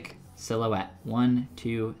basic silhouette. 1,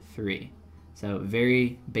 2, 3. So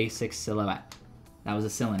very basic silhouette. That was a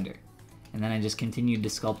cylinder. And then I just continued to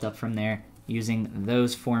sculpt up from there using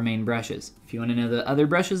those 4 main brushes. If you want to know the other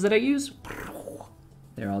brushes that I use,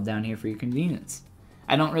 they're all down here for your convenience.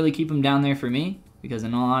 I don't really keep them down there for me, because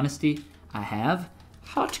in all honesty, I have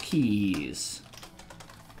hotkeys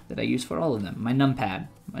that I use for all of them. My numpad,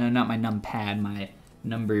 not my numpad, my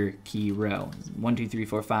number key row. 1, 2, 3,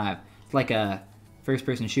 4, 5. It's like a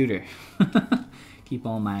first-person shooter. Keep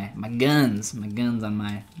all my guns on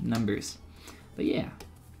my numbers. But yeah,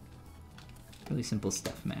 really simple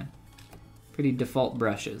stuff, man. Pretty default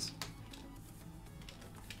brushes.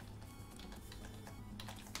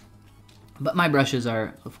 But my brushes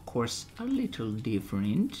are, of course, a little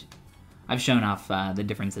different. I've shown off the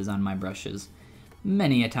differences on my brushes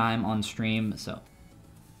many a time on stream, so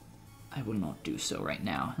I will not do so right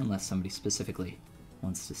now unless somebody specifically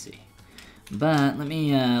wants to see. But let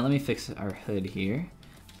me fix our hood here.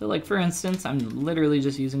 So like for instance, I'm literally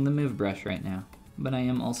just using the Move brush right now, but I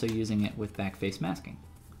am also using it with backface masking.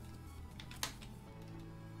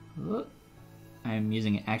 I'm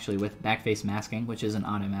using it actually with backface masking, which is an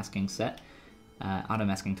auto masking set, auto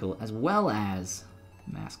masking tool, as well as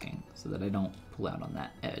masking, so that I don't pull out on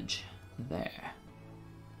that edge there.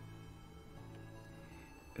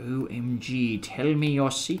 OMG, tell me your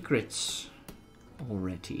secrets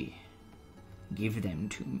already. Give them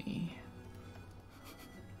to me.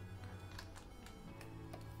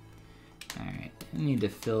 Alright, I need to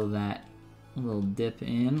fill that little dip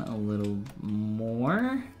in a little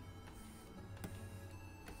more.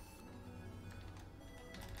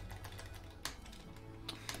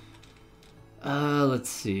 Let's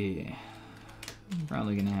see. I'm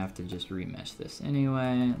probably gonna have to just remesh this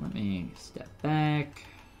anyway. Let me step back.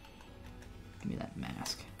 Give me that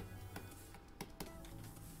mask.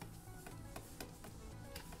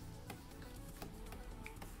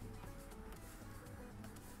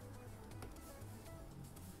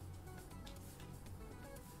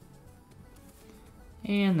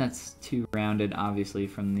 And that's too rounded, obviously,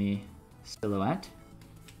 from the silhouette.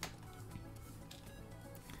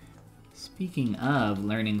 Speaking of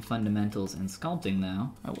learning fundamentals in sculpting, though,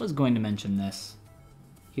 I was going to mention this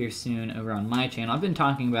here soon over on my channel. I've been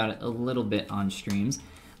talking about it a little bit on streams,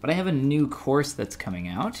 but I have a new course that's coming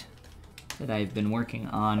out that I've been working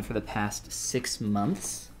on for the past 6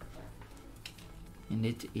 months. And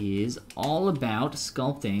it is all about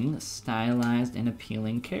sculpting stylized and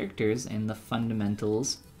appealing characters and the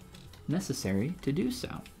fundamentals necessary to do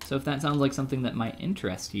so. So if that sounds like something that might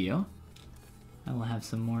interest you, I will have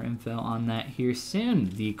some more info on that here soon.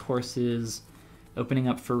 The course is opening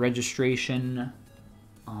up for registration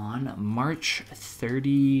on March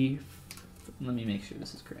 30. Let me make sure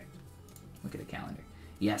this is correct. Look at a calendar.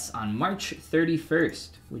 Yes, on March 31st,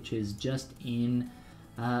 which is just in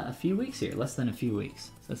a few weeks here, less than a few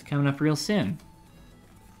weeks. So it's coming up real soon.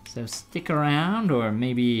 So stick around, or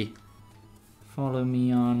maybe follow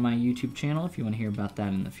me on my YouTube channel if you want to hear about that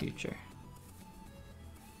in the future.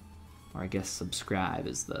 Or I guess subscribe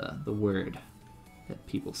is the word that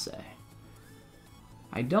people say.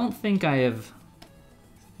 I don't think I have,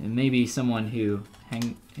 and maybe someone who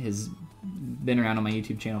has been around on my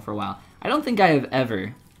YouTube channel for a while, I don't think I have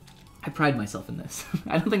ever, I pride myself in this,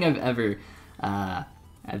 I don't think I've ever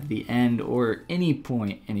at the end or any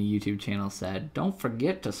point in a YouTube channel said, don't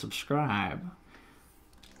forget to subscribe.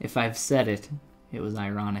 If I've said it, it was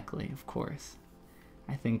ironically, of course.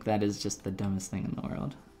 I think that is just the dumbest thing in the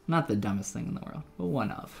world. Not the dumbest thing in the world, but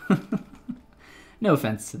one of. No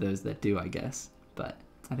offense to those that do, I guess, but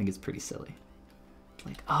I think it's pretty silly.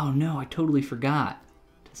 Like, oh no, I totally forgot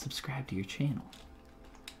to subscribe to your channel.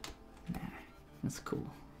 Nah, that's cool.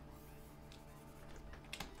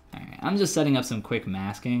 Alright, I'm just setting up some quick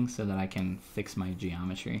masking so that I can fix my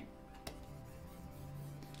geometry.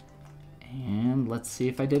 And let's see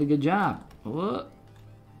if I did a good job. Whoa.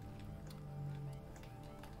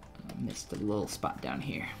 I missed a little spot down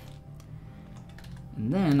here.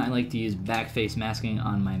 And then I like to use backface masking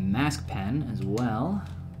on my mask pen as well,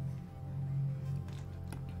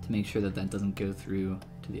 to make sure that that doesn't go through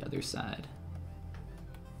to the other side.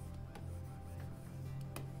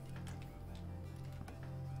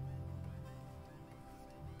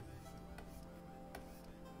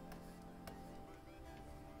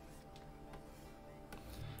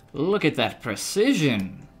 Look at that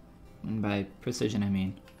precision! And by precision I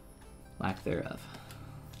mean lack thereof.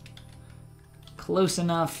 Close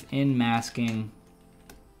enough in masking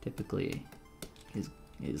typically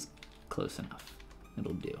is close enough.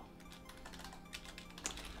 It'll do.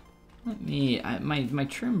 Let me, my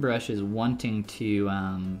trim brush is wanting to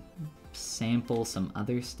sample some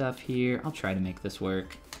other stuff here. I'll try to make this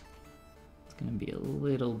work. It's gonna be a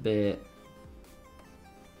little bit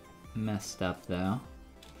messed up though.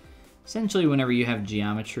 Essentially, whenever you have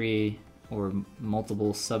geometry or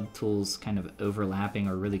multiple subtools kind of overlapping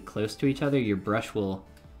or really close to each other, your brush will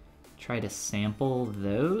try to sample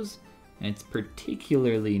those, and it's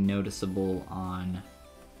particularly noticeable on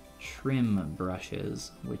trim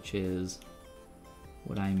brushes, which is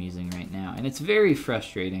what I'm using right now. And it's very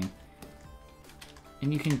frustrating.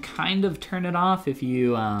 And you can kind of turn it off if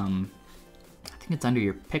you, I think it's under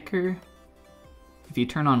your picker. If you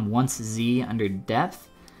turn on once Z under depth,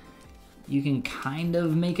 you can kind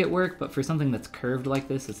of make it work, but for something that's curved like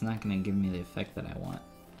this, it's not going to give me the effect that I want.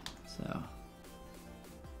 So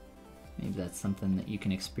maybe that's something that you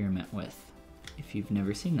can experiment with if you've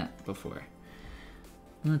never seen that before.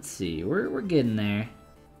 Let's see, we're getting there.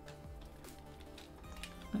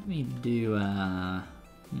 Let me do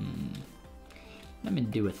let me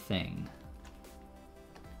do a thing.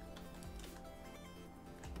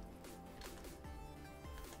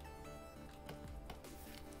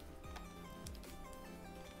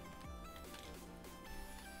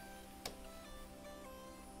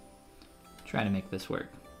 Try to make this work.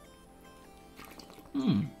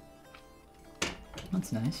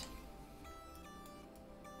 That's nice.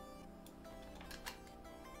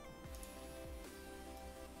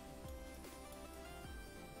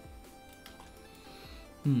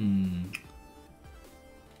 How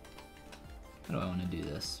do I want to do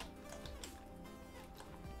this?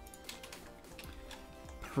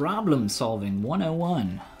 Problem solving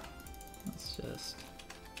 101. Let's just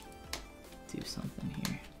do something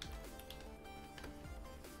here.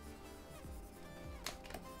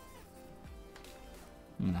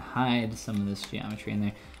 I'm gonna hide some of this geometry in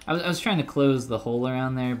there. I was trying to close the hole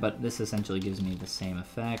around there, but this essentially gives me the same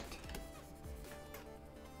effect.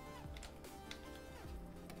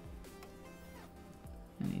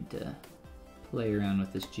 I need to play around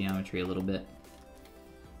with this geometry a little bit.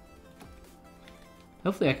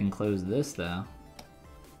 Hopefully I can close this though.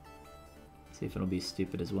 See if it'll be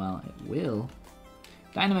stupid as well. It will.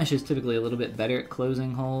 Dynamesh is typically a little bit better at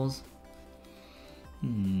closing holes.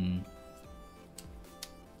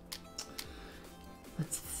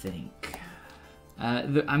 Let's think.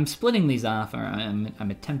 I'm splitting these off, or I'm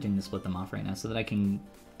attempting to split them off right now so that I can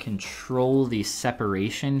control the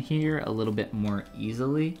separation here a little bit more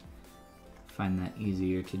easily. If find that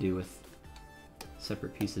easier to do with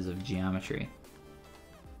separate pieces of geometry.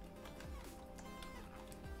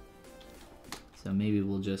 So maybe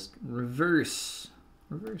we'll just reverse.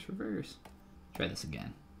 Try this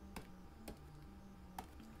again.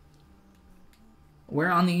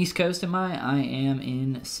 Where on the East Coast am I? I am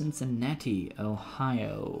in Cincinnati,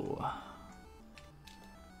 Ohio.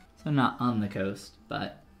 So not on the coast,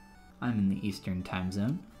 but I'm in the Eastern time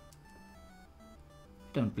zone.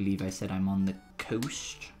 Don't believe I said I'm on the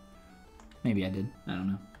coast. Maybe I did, I don't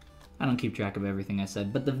know. I don't keep track of everything I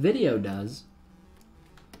said, but the video does.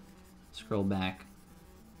 Scroll back,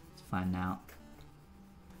 let's find out.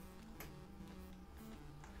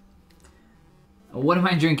 What am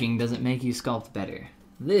I drinking? Does it make you sculpt better?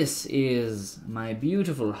 This is my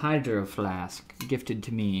beautiful hydro flask gifted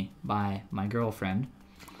to me by my girlfriend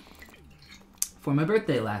for my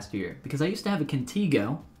birthday last year, because I used to have a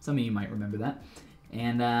Contigo, some of you might remember that,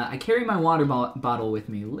 and I carry my water bottle with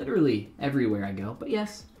me literally everywhere I go, but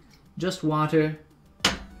yes, just water,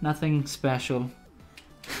 nothing special.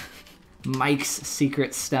 Mike's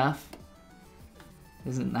secret stuff.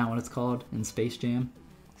 Isn't that what it's called in Space Jam?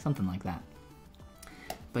 Something like that.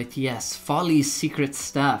 But yes, Folly's secret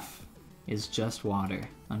stuff is just water,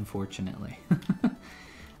 unfortunately.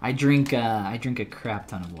 I drink a crap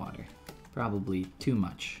ton of water. Probably too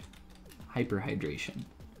much. Hyperhydration.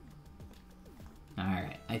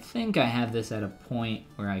 Alright, I think I have this at a point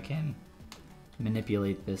where I can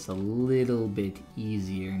manipulate this a little bit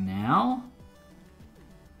easier now.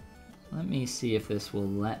 Let me see if this will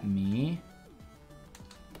let me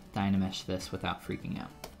Dynamesh this without freaking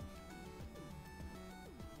out.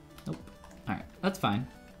 Nope. Alright, that's fine.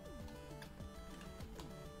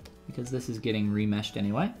 Because this is getting remeshed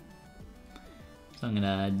anyway. So I'm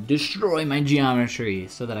gonna destroy my geometry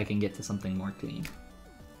so that I can get to something more clean.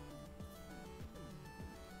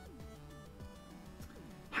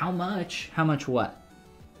 How much? How much what?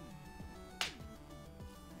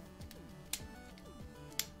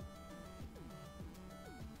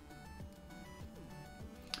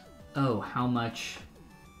 Oh, how much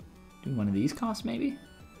do one of these cost, maybe?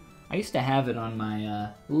 I used to have it on my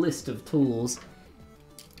list of tools.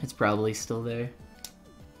 It's probably still there.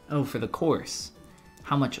 Oh, for the course.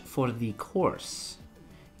 How much for the course?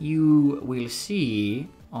 You will see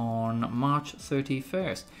on March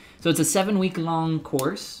 31st. So it's a 7-week long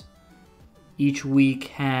course. Each week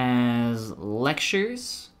has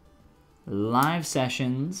lectures, live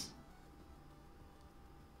sessions,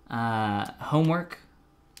 homework,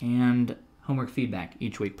 and homework feedback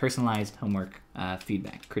each week. Personalized homework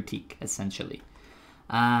feedback, critique, essentially.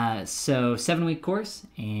 So 7-week course,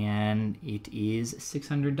 and it is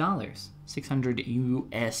 $600. 600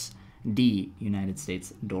 USD, United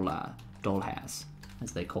States dollars,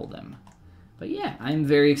 as they call them. But yeah, I'm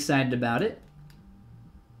very excited about it.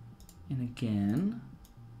 And again,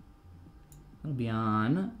 it'll be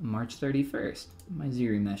on March 31st. My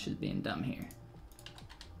ZBrush is being dumb here.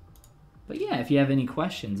 But yeah, if you have any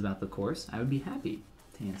questions about the course, I would be happy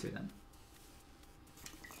to answer them.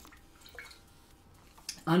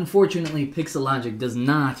 Unfortunately, Pixelogic does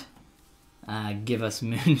not give us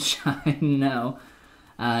moonshine, no.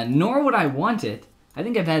 Nor would I want it. I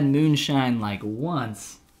think I've had moonshine like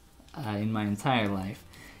once in my entire life.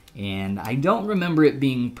 And I don't remember it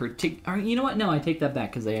being you know what? No, I take that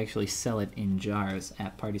back because they actually sell it in jars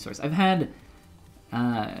at Party Source. I've had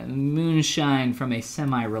moonshine from a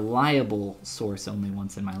semi-reliable source only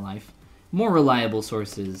once in my life. More reliable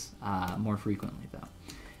sources more frequently, though.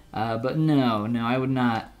 But no, I would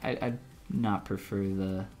not. I'd not prefer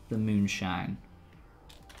the moonshine.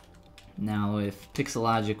 Now, if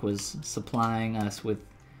Pixelogic was supplying us with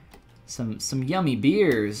some yummy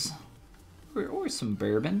beers or some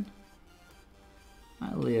bourbon,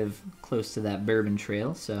 I live close to that bourbon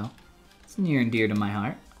trail, so it's near and dear to my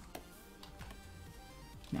heart.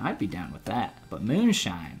 Now, I'd be down with that. But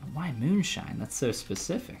moonshine? Why moonshine? That's so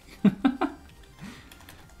specific.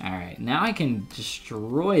 Alright, now I can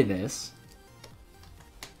destroy this.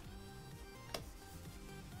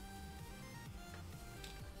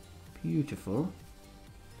 Beautiful.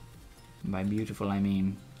 And by beautiful, I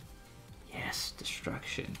mean, yes,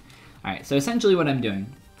 destruction. Alright, so essentially what I'm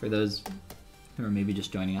doing, for those who are maybe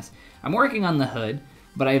just joining us, I'm working on the hood,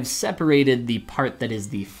 but I've separated the part that is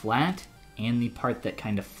the flat and the part that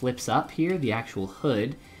kind of flips up here, the actual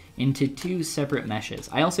hood, into two separate meshes.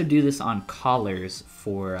 I also do this on collars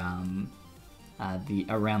for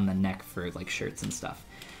around the neck for like shirts and stuff.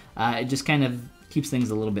 It just kind of keeps things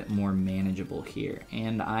a little bit more manageable here.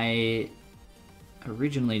 And I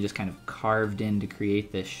originally just kind of carved in to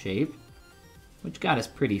create this shape. which got us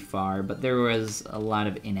pretty far, but there was a lot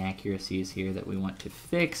of inaccuracies here that we want to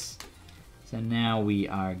fix. So now we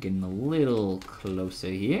are getting a little closer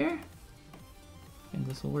here. I think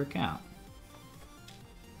this will work out.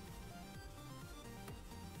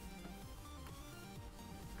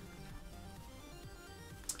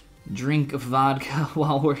 Drink vodka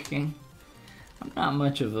while working. I'm not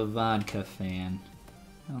much of a vodka fan.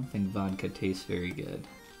 I don't think vodka tastes very good.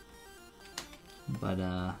 But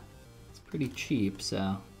it's pretty cheap,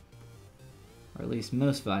 so, or at least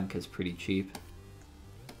most vodka's pretty cheap.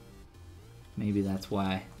 Maybe that's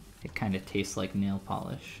why it kind of tastes like nail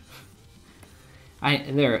polish.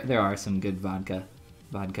 There are some good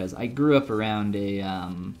vodkas. I grew up around a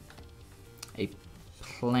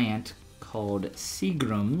plant called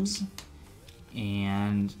Seagram's,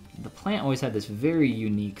 and the plant always had this very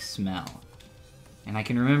unique smell, and I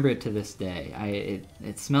can remember it to this day.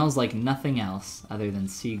 It smells like nothing else other than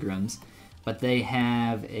Seagram's, but they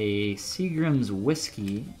have a Seagram's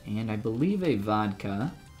whiskey and I believe a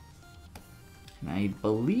vodka, and I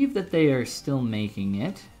believe that they are still making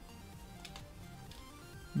it.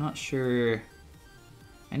 I'm not sure.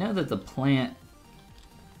 I know that the plant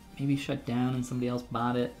maybe shut down and somebody else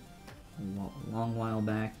bought it a long while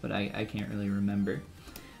back, but I can't really remember.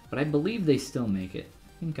 But I believe they still make it.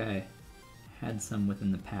 I think I had some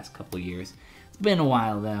within the past couple years. It's been a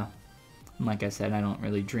while though. And like I said, I don't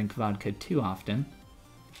really drink vodka too often.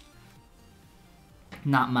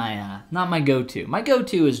 Not my go-to. My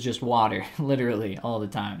go-to is just water, literally all the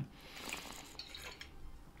time.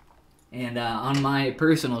 And on my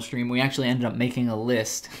personal stream, we actually ended up making a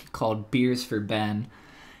list called Beers for Ben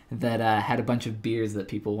that had a bunch of beers that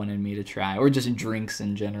people wanted me to try, or just drinks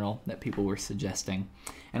in general that people were suggesting.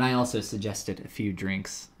 And I also suggested a few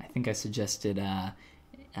drinks. I think I suggested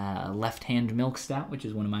Left Hand Milk Stout, which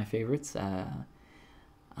is one of my favorites.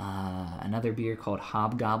 Another beer called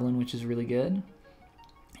Hobgoblin, which is really good.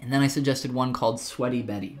 And then I suggested one called Sweaty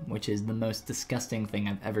Betty, which is the most disgusting thing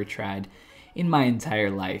I've ever tried in my entire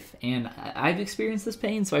life. And I've experienced this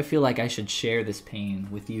pain, so I feel like I should share this pain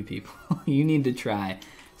with you people. You need to try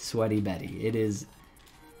Sweaty Betty. It is,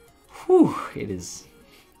 whew, it is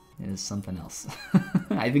something else.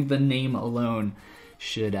 I think the name alone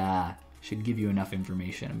should give you enough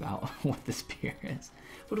information about what this beer is.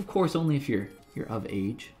 But of course, only if you're of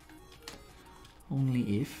age.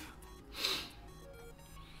 Only if.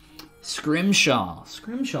 Scrimshaw.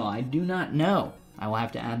 Scrimshaw, I do not know. I will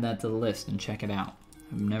have to add that to the list and check it out.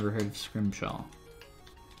 I've never heard of Scrimshaw,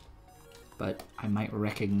 but I might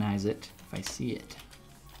recognize it if I see it.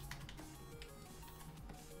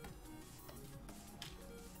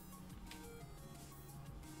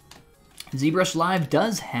 ZBrush Live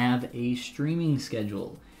does have a streaming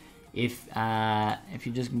schedule. If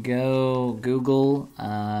you just go Google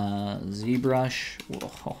ZBrush,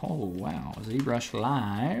 oh wow, ZBrush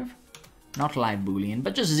Live, not Live Boolean,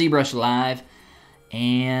 but just ZBrush Live,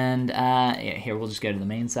 and yeah, here we'll just go to the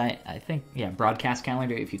main site. I think, yeah, broadcast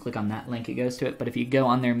calendar. If you click on that link, it goes to it. But if you go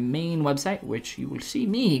on their main website, which you will see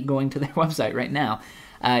me going to their website right now,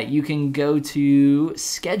 you can go to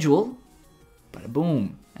schedule. Bada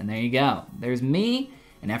boom. And there you go. There's me,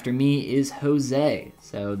 and after me is Jose.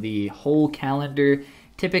 So the whole calendar,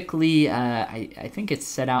 typically, I think it's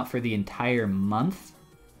set out for the entire month,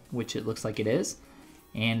 which it looks like it is.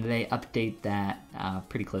 And they update that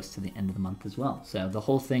pretty close to the end of the month as well. So the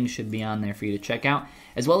whole thing should be on there for you to check out,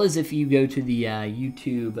 as well as if you go to the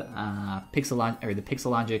YouTube the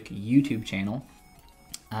Pixelogic YouTube channel,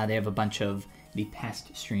 they have a bunch of the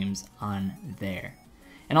past streams on there.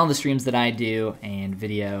 And all the streams that I do and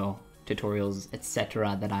video tutorials,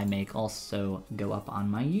 etc. that I make also go up on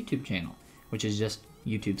my YouTube channel, which is just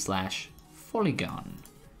YouTube/Follygon.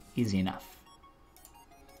 Easy enough.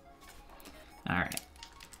 Alright.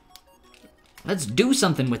 Let's do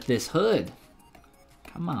something with this hood.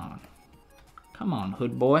 Come on. Come on,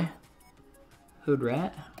 hood boy. Hood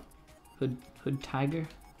rat. Hood tiger.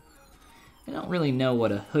 I don't really know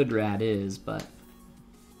what a hood rat is, but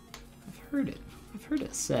I've heard it. I've heard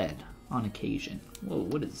it said on occasion. Whoa,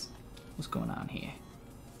 what's going on here?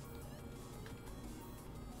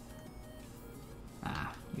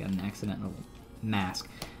 Ah, we got an accidental mask.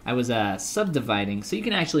 I was subdividing, so you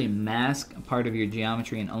can actually mask a part of your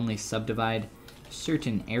geometry and only subdivide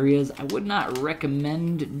certain areas. I would not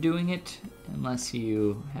recommend doing it unless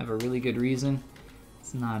you have a really good reason.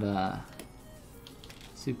 It's not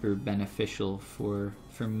super beneficial for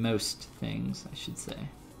most things, I should say.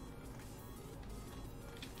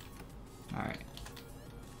 Alright.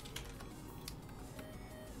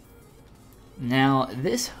 Now,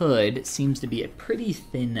 this hood seems to be a pretty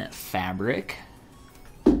thin fabric.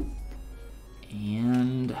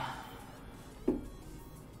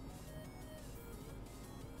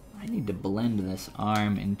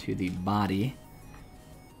 into the body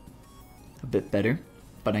a bit better.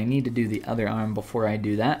 But I need to do the other arm before I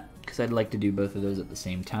do that, because I'd like to do both of those at the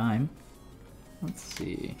same time. Let's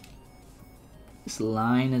see. This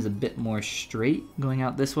line is a bit more straight going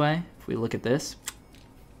out this way. If we look at this,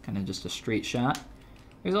 kind of just a straight shot.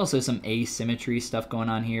 There's also some asymmetry stuff going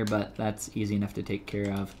on here, but that's easy enough to take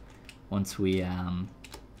care of once we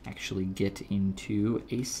actually get into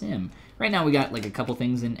asim. Right now we got like a couple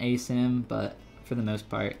things in asim, but for the most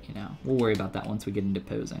part, you know, we'll worry about that once we get into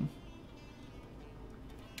posing.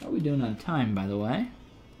 How are we doing on time, by the way?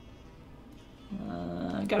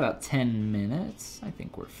 Got about 10 minutes. I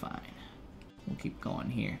think we're fine. We'll keep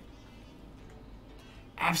going here.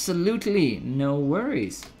 Absolutely, no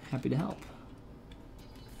worries. Happy to help.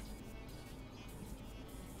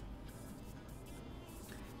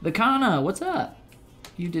 Vakana, what's up?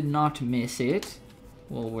 You did not miss it.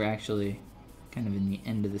 Well, we're actually kind of in the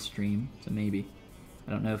end of the stream, so maybe.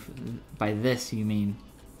 I don't know if by this you mean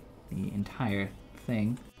the entire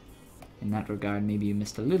thing. In that regard, maybe you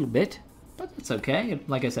missed a little bit, but that's okay.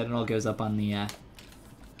 Like I said, it all goes up on the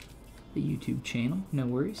YouTube channel. No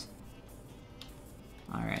worries.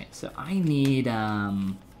 All right, so I need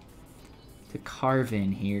to carve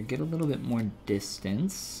in here, get a little bit more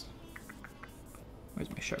distance. Where's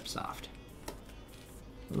my sharp soft?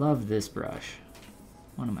 Love this brush.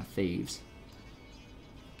 One of my faves.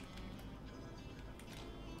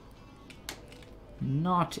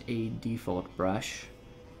 Not a default brush,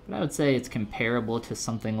 but I would say it's comparable to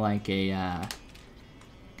something like a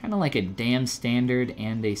kind of like a damn standard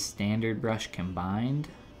and a standard brush combined,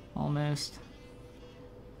 almost.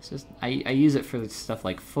 It's just I use it for stuff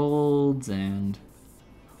like folds and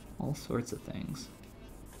all sorts of things.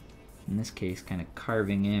 In this case, kind of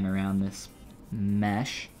carving in around this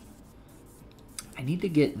mesh. I need to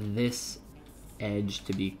get this edge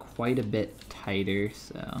to be quite a bit tighter,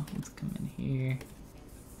 so let's come in here.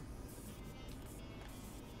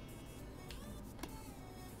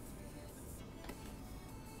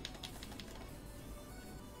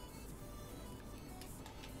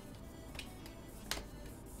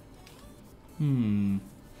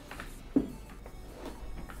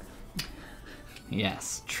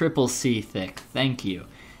 Yes, triple C thick. Thank you.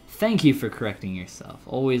 Thank you for correcting yourself.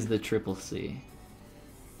 Always the triple C.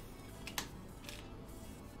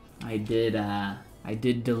 I did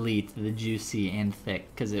delete the juicy and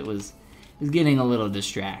thick because it was getting a little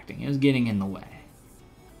distracting. It was getting in the way.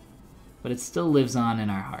 But it still lives on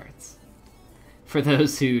in our hearts. For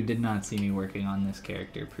those who did not see me working on this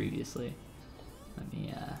character previously, let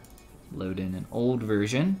me load in an old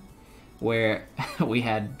version where we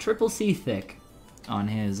had triple C thick on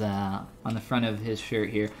his on the front of his shirt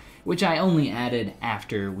here, which I only added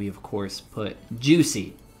after we of course put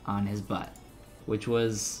juicy on his butt, which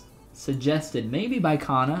was suggested maybe by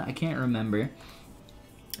Kana, I can't remember,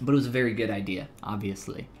 but it was a very good idea,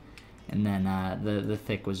 obviously. And then the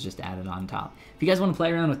thick was just added on top. If you guys want to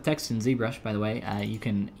play around with text in ZBrush, by the way, you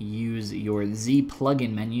can use your Z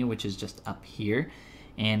plugin menu, which is just up here,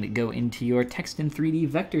 and go into your text in 3D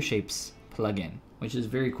vector shapes plugin, which is a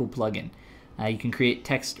very cool plugin. You can create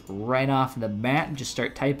text right off the bat, just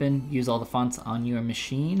start typing, use all the fonts on your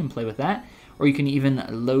machine and play with that. Or you can even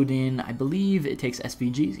load in, I believe it takes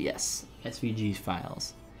SVGs, yes, SVG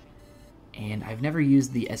files. And I've never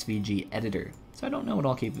used the SVG editor, so I don't know what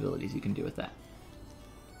all capabilities you can do with that.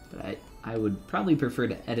 But I would probably prefer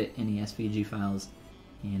to edit any SVG files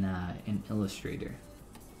in Illustrator.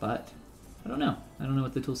 But I don't know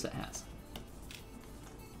what the toolset has.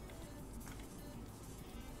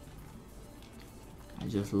 I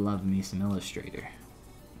just love me some Illustrator.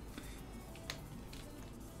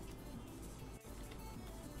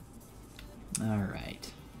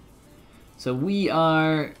 Alright. So we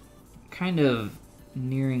are kind of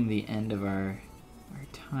nearing the end of our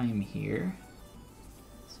time here.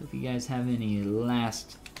 So if you guys have any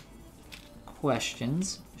last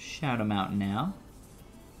questions, shout them out now.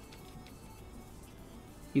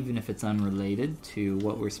 Even if it's unrelated to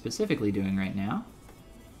what we're specifically doing right now.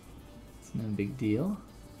 It's no big deal.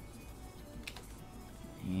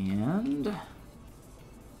 And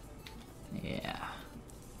yeah.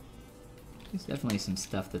 There's definitely some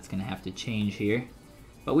stuff that's going to have to change here.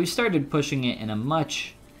 But we've started pushing it in a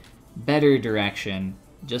much better direction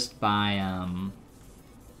just by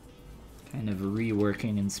kind of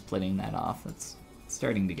reworking and splitting that off. It's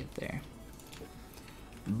starting to get there.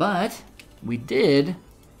 But we did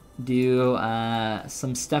do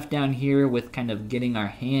some stuff down here with kind of getting our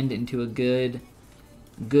hand into a good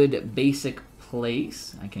basic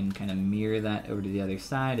place. I can kind of mirror that over to the other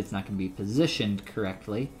side. It's not going to be positioned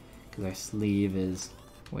correctly because our sleeve is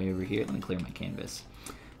way over here. Let me clear my canvas.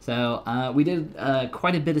 So we did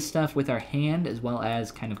quite a bit of stuff with our hand, as well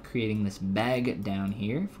as kind of creating this bag down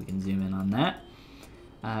here, if we can zoom in on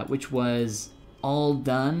that, which was all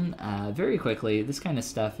done very quickly. This kind of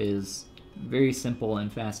stuff is very simple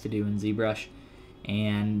and fast to do in ZBrush,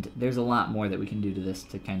 and there's a lot more that we can do to this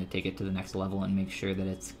to kind of take it to the next level and make sure that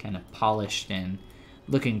it's kind of polished and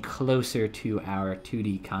looking closer to our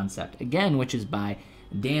 2D concept. Again, which is by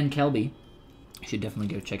Dan Kelby. You should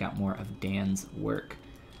definitely go check out more of Dan's work.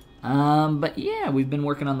 But yeah, we've been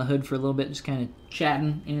working on the hood for a little bit, just kind of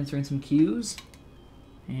chatting, answering some cues,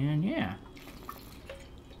 and yeah.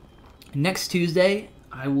 Next Tuesday,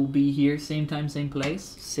 I will be here, same time, same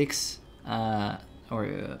place, 3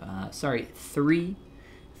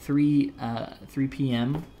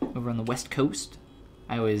 p.m. over on the West Coast.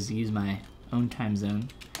 I always use my own time zone,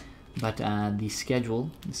 but the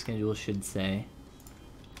schedule should say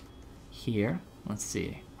here. Let's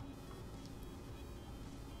see.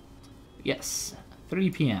 Yes,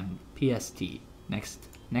 3 p.m. PST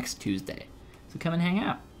next Tuesday. So come and hang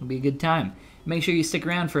out. It'll be a good time. Make sure you stick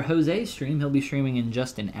around for Jose's stream. He'll be streaming in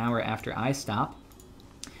just an hour after I stop.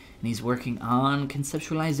 And he's working on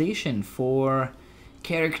conceptualization for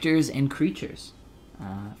characters and creatures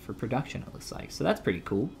for production, it looks like. So that's pretty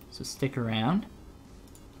cool. So stick around.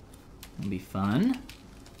 It'll be fun.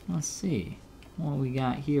 Let's see what we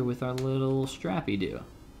got here with our little strappy-do.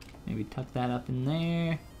 Maybe tuck that up in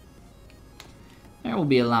there. There will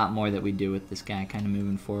be a lot more that we do with this guy kind of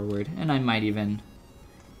moving forward. And I might even,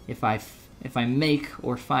 if I make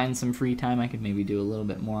or find some free time, I could maybe do a little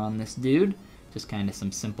bit more on this dude. Just kind of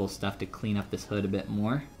some simple stuff to clean up this hood a bit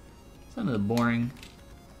more. Some of the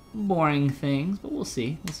boring things, but we'll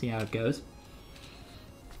see. We'll see how it goes.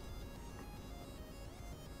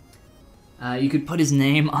 You could put his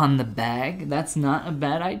name on the bag. That's not a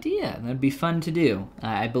bad idea. That'd be fun to do.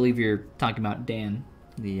 I believe you're talking about Dan,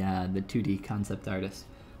 the 2D concept artist.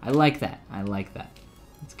 I like that. I like that.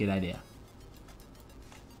 That's a good idea.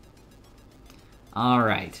 All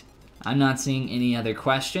right. I'm not seeing any other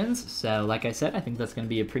questions, so like I said, I think that's going to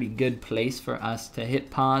be a pretty good place for us to hit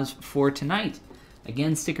pause for tonight.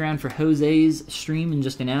 Again, stick around for Jose's stream in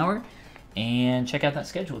just an hour, and check out that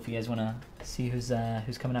schedule if you guys want to see who's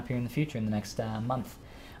coming up here in the future in the next month.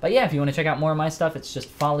 But yeah, if you want to check out more of my stuff, it's just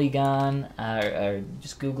Follygon, or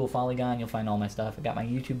just Google Follygon. You'll find all my stuff. I got my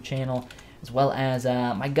YouTube channel, as well as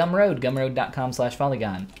my Gumroad,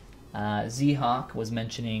 gumroad.com/Follygon. Z-Hawk was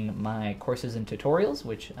mentioning my courses and tutorials,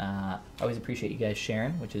 which I always appreciate you guys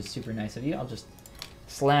sharing, which is super nice of you. I'll just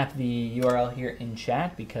slap the URL here in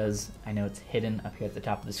chat because I know it's hidden up here at the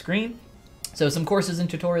top of the screen. So some courses and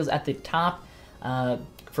tutorials at the top,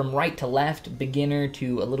 from right to left, beginner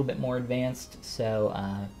to a little bit more advanced. So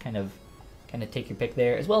kind of take your pick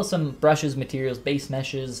there, as well as some brushes, materials, base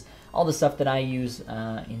meshes, all the stuff that I use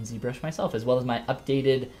in ZBrush myself, as well as my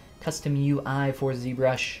updated custom UI for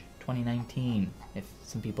ZBrush 2019, if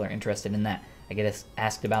some people are interested in that. I get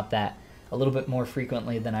asked about that a little bit more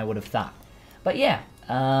frequently than I would have thought. But yeah,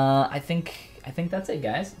 I think that's it,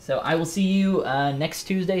 guys. So I will see you next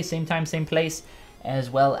Tuesday, same time, same place,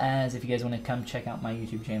 as well as if you guys want to come check out my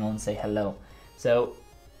YouTube channel and say hello. So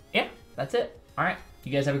yeah, that's it. All right,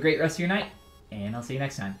 you guys have a great rest of your night, and I'll see you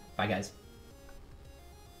next time. Bye, guys.